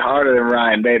here hit harder than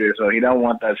Ryan Bader, so he don't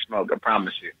want that smoke, I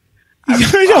promise you.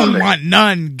 You don't want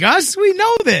none, Gus. We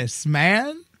know this,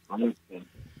 man. Listen.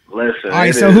 All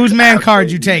right, so whose man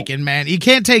card you taking, man? You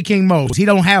can't take King Mo's. He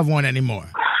don't have one anymore.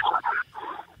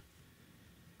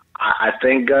 I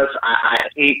think, Gus, I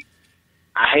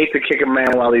hate to kick a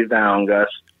man while he's down, Gus.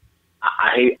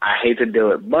 I hate to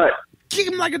do it, but kick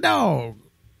him like a dog.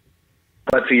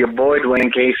 But to your boy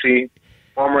Dwayne Casey,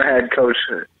 former head coach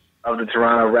of the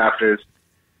Toronto Raptors,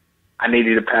 I need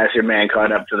you to pass your man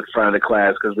card up to the front of the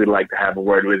class because we'd like to have a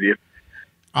word with you.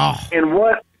 Oh. In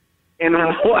what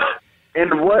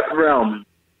realm,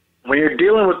 when you're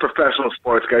dealing with professional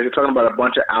sports guys, you're talking about a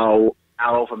bunch of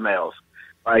alpha males.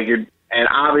 And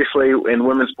obviously in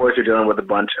women's sports, you're dealing with a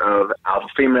bunch of alpha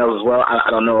females as well.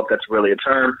 I don't know if that's really a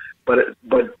term, but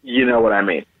you know what I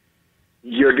mean.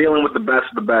 You're dealing with the best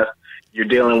of the best. You're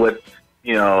dealing with,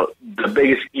 the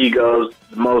biggest egos,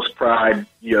 the most pride,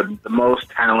 the most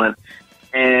talent.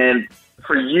 And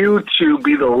for you to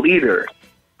be the leader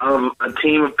of a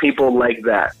team of people like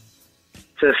that,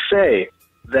 to say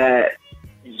that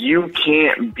you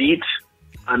can't beat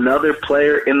another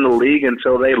player in the league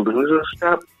until they lose a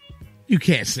step, you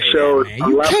can't say that, man.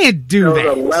 You can't do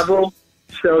that.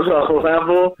 Shows a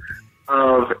level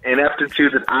of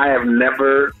ineptitude that I have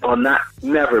never, well, not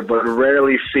never, but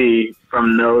rarely see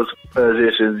from those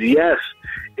positions. Yes,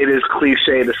 it is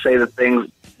cliche to say the things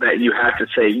that you have to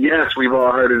say. Yes, we've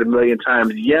all heard it a million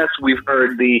times. Yes, we've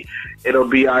heard the "it'll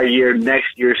be our year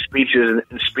next year" speeches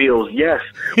and spiels. Yes,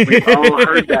 we've all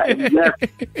heard that. And yes,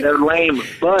 they're lame.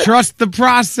 But trust the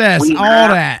process, all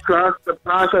that. Trust the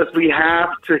process. We have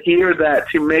to hear that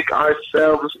to make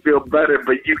ourselves feel better.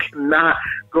 But you cannot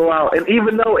go out, and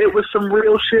even though it was some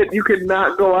real shit, you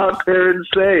cannot go out there and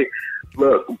say,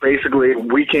 look, basically,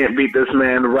 we can't beat this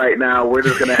man right now. We're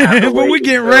just going to have to but we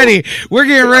get ready. We're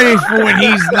getting ready for when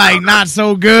he's like not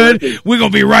so good. We're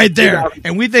going to be right there.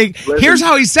 And we think, here's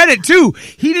how he said it too.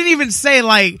 He didn't even say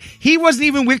like, he wasn't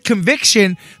even with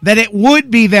conviction that it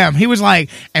would be them. He was like,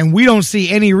 and we don't see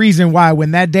any reason why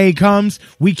when that day comes,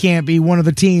 we can't be one of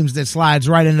the teams that slides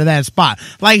right into that spot.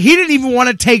 Like he didn't even want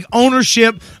to take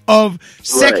ownership of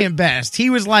second best. He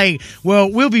was like,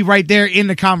 well, we'll be right there in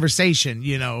the conversation,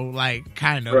 you know, like,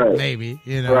 kind of, maybe,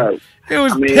 you know. It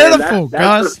was pitiful,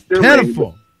 Gus.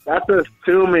 Pitiful. That's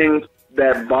assuming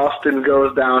that Boston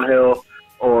goes downhill,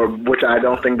 or which I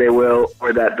don't think they will,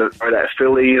 or that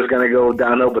Philly is going to go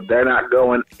downhill, but they're not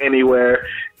going anywhere.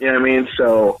 You know what I mean?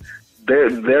 So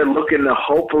they're looking to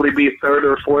hopefully be third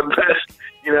or fourth best.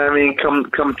 You know what I mean?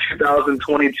 Come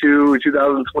 2022,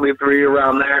 2023,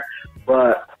 around there.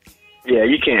 But yeah,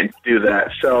 you can't do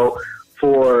that. So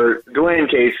for Dwayne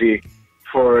Casey,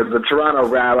 for the Toronto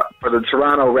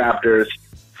Raptors,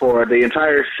 for the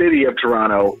entire city of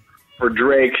Toronto, for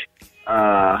Drake,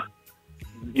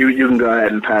 you can go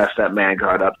ahead and pass that man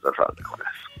card up to the front of the class.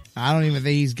 I don't even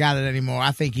think he's got it anymore.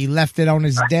 I think he left it on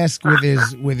his desk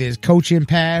with his coaching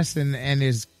pass and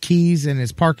his keys and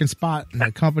his parking spot and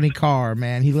the company car,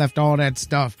 man. He left all that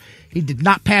stuff. He did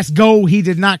not pass go. He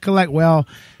did not collect. Well,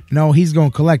 no, he's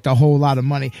going to collect a whole lot of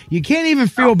money. You can't even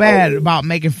feel bad about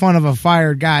making fun of a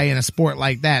fired guy in a sport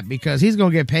like that because he's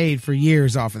going to get paid for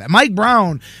years off of that. Mike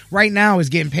Brown right now is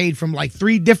getting paid from like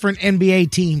 3 different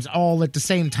NBA teams all at the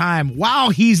same time while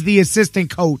he's the assistant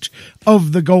coach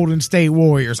of the Golden State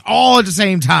Warriors all at the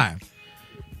same time.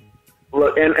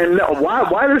 Look, and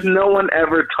why does no one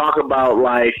ever talk about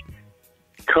like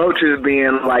coaches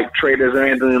being like traitors or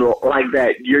anything like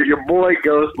that? Your boy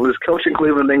was coaching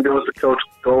Cleveland, then goes to coach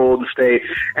Golden State,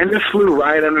 and just flew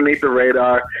right underneath the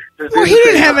radar. Well, he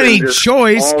didn't have any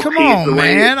choice. Come on,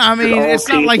 man. I mean, it's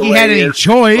not like he had any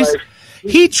choice.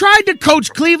 He tried to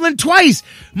coach Cleveland twice.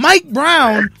 Mike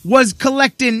Brown was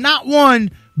collecting not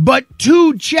 1, but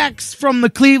 2 checks from the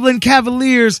Cleveland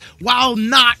Cavaliers while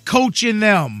not coaching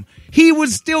them. He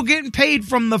was still getting paid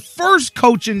from the first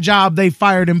coaching job they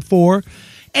fired him for,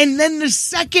 and then the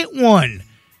second one.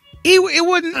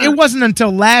 It wasn't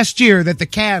until last year that the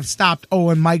Cavs stopped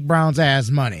owing Mike Brown's ass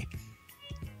money.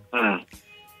 Isn't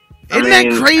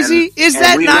that crazy? Is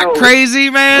that not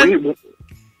crazy, man?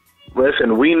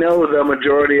 Listen, we know the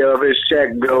majority of his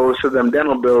check goes to them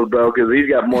dental bills, bro, because he's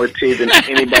got more teeth than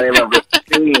anybody I've ever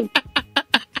seen.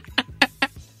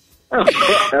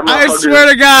 I swear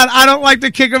to God, I don't like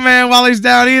to kick a man while he's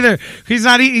down either. He's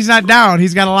not down.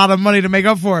 He's got a lot of money to make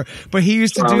up for it. But he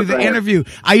used to do the interview.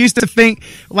 I used to think,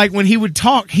 like, when he would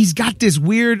talk, he's got this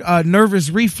weird nervous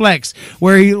reflex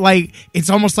where he, like, it's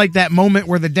almost like that moment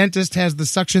where the dentist has the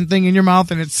suction thing in your mouth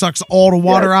and it sucks all the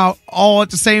water out all at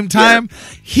the same time.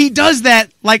 He does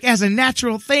that, like, as a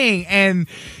natural thing. And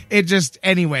it just,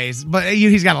 anyways, but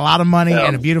he's got a lot of money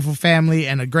and a beautiful family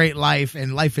and a great life,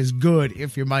 and life is good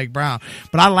if you're Mike Brown.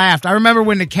 But I laughed. I remember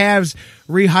when the Cavs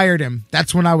rehired him.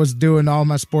 That's when I was doing all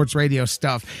my sports radio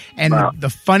stuff. And the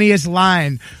funniest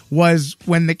line was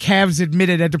when the Cavs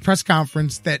admitted at the press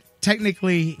conference that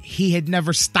technically he had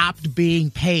never stopped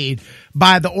being paid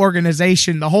by the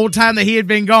organization the whole time that he had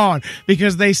been gone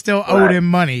because they still owed him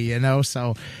money, you know?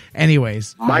 So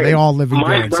anyways, they all live in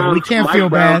good. So we can't feel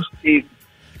bad.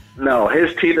 No,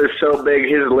 his teeth are so big,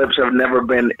 his lips have never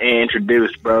been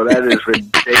introduced, bro. That is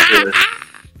ridiculous.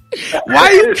 Why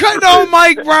are you cutting on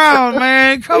Mike Brown,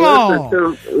 man? Come on.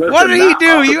 What did he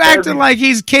do? You acting like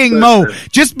he's King Mo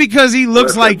just because he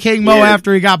looks like King Mo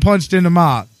after he got punched in the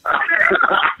mouth.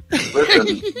 Listen,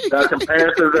 the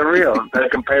comparisons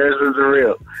are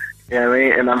real. You know what I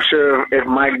mean? And I'm sure if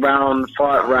Mike Brown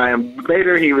fought Ryan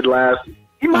Bader, he might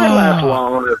last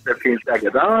longer than 15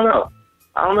 seconds. I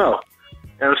don't know.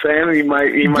 You know what I'm saying? He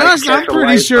might. Gus, I'm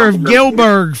pretty sure if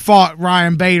Gilbert fought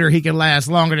Ryan Bader, he could last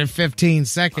longer than 15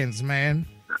 seconds, man.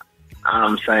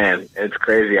 I'm saying it's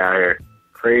crazy out here.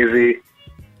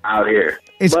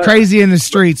 It's crazy in the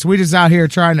streets. We just out here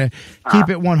trying to keep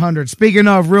it 100. Speaking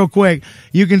of, real quick,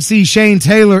 you can see Shane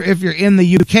Taylor if you're in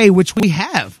the UK, which we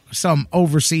have some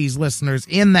overseas listeners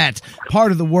in that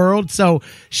part of the world. So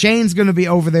Shane's going to be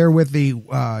over there with the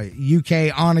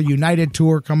UK Honor United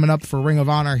Tour coming up for Ring of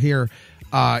Honor here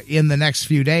in the next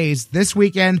few days. This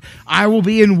weekend, I will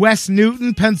be in West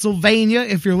Newton, Pennsylvania.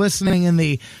 If you're listening in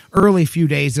the early few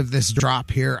days of this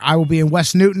drop here, I will be in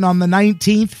West Newton on the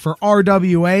 19th for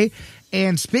RWA.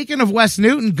 And speaking of West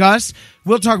Newton, Gus,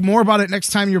 we'll talk more about it next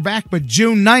time you're back, but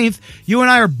June 9th, you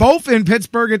and I are both in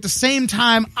Pittsburgh at the same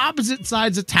time, opposite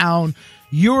sides of town.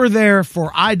 You're there for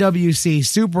IWC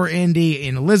Super Indy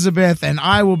in Elizabeth, and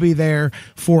I will be there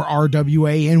for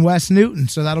RWA in West Newton.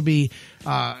 So that'll be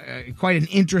quite an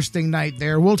interesting night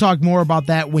there. We'll talk more about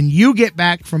that when you get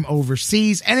back from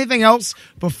overseas. Anything else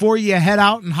before you head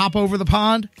out and hop over the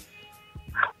pond?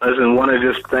 Listen, want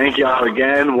to just thank y'all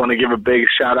again. Want to give a big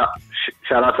shout out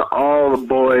to all the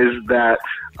boys that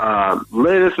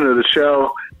listen to the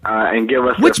show and give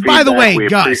us. Which, by the way,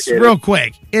 Gus, real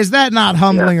quick, is that not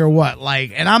humbling or what?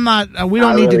 Like, and I'm not. We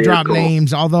don't need to drop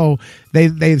names, although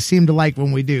they seem to like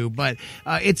when we do. But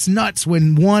it's nuts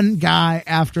when one guy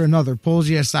after another pulls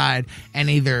you aside and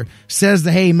either says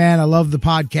the "Hey man, I love the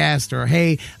podcast," or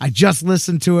 "Hey, I just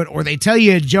listened to it," or they tell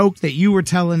you a joke that you were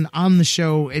telling on the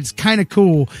show. It's kind of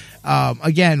cool.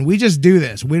 Again, we just do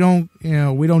this. We don't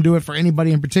do it for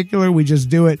anybody in particular. We just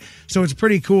do it. So it's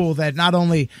pretty cool that not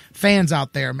only fans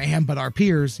out there, man, but our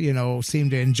peers, seem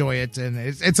to enjoy it, and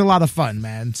it's a lot of fun,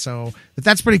 man. So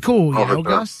that's pretty cool,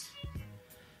 Gus.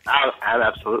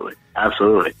 Absolutely.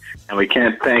 And we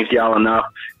can't thank y'all enough.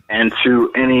 And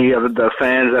to any of the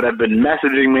fans that have been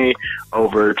messaging me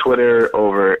over Twitter,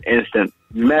 over Instant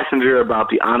Messenger about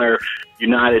the Honor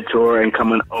United Tour and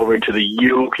coming over to the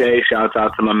UK, shouts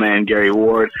out to my man Gary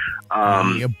Ward.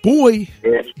 Yeah, boy.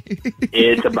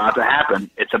 It's about to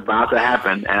happen. It's about to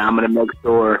happen. And I'm going to make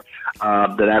sure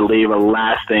that I leave a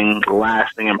lasting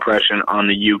impression on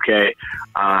the UK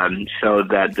so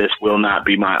that this will not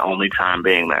be my only time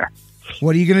being there.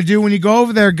 What are you going to do when you go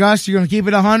over there, Gus? You're going to keep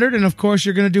it 100, and of course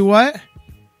you're going to do what?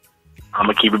 I'm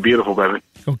going to keep it beautiful, baby.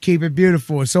 Go keep it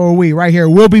beautiful. So are we right here.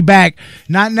 We'll be back.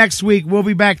 Not next week. We'll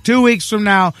be back 2 weeks from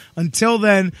now. Until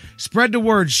then, spread the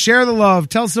word. Share the love.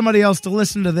 Tell somebody else to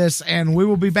listen to this. And we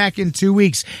will be back in 2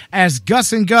 weeks as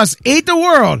Gus and Gus eat the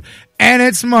world and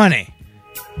its money.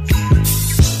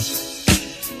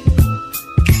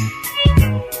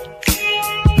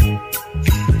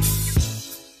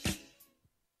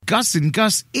 Gus and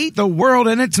Gus eat the world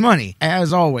and its money.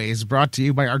 As always, brought to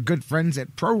you by our good friends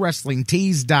at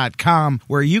ProWrestlingTees.com,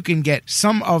 where you can get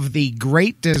some of the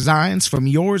great designs from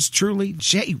yours truly,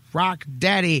 J-Rock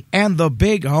Daddy, and the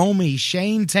big homie,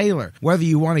 Shane Taylor. Whether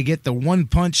you want to get the One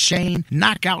Punch Shane,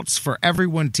 Knockouts for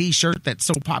Everyone t-shirt that's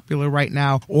so popular right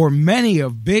now, or many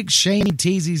of Big Shane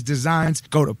Teasy's designs,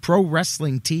 go to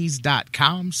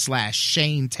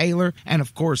ProWrestlingTees.com/Shane Taylor. And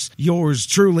of course, yours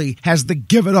truly has the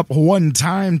Give It Up One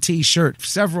Time t-shirt.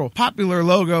 Several popular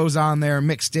logos on there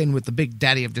mixed in with the Big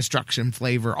Daddy of Destruction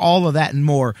flavor. All of that and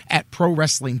more at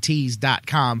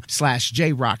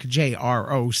ProWrestlingTees.com/JRock,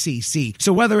 JROCC.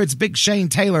 So whether it's Big Shane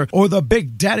Taylor or the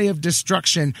Big Daddy of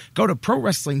Destruction, go to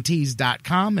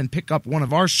ProWrestlingTees.com and pick up one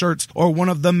of our shirts or one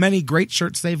of the many great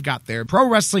shirts they've got there.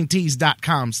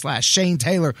 ProWrestlingTees.com/Shane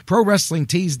Taylor,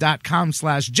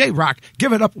 ProWrestlingTees.com/JRock.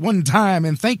 Give it up one time,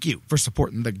 and thank you for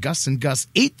supporting the Gus and Gus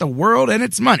Eat the World and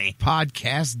Its Money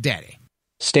podcast daddy.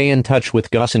 Stay in touch with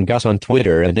Gus and Gus on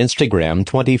Twitter and Instagram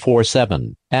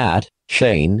 24/7 at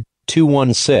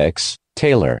Shane216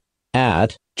 Taylor,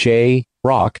 at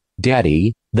JRock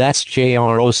Daddy, that's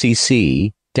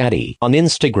JROCC Daddy on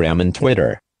Instagram and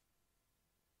Twitter.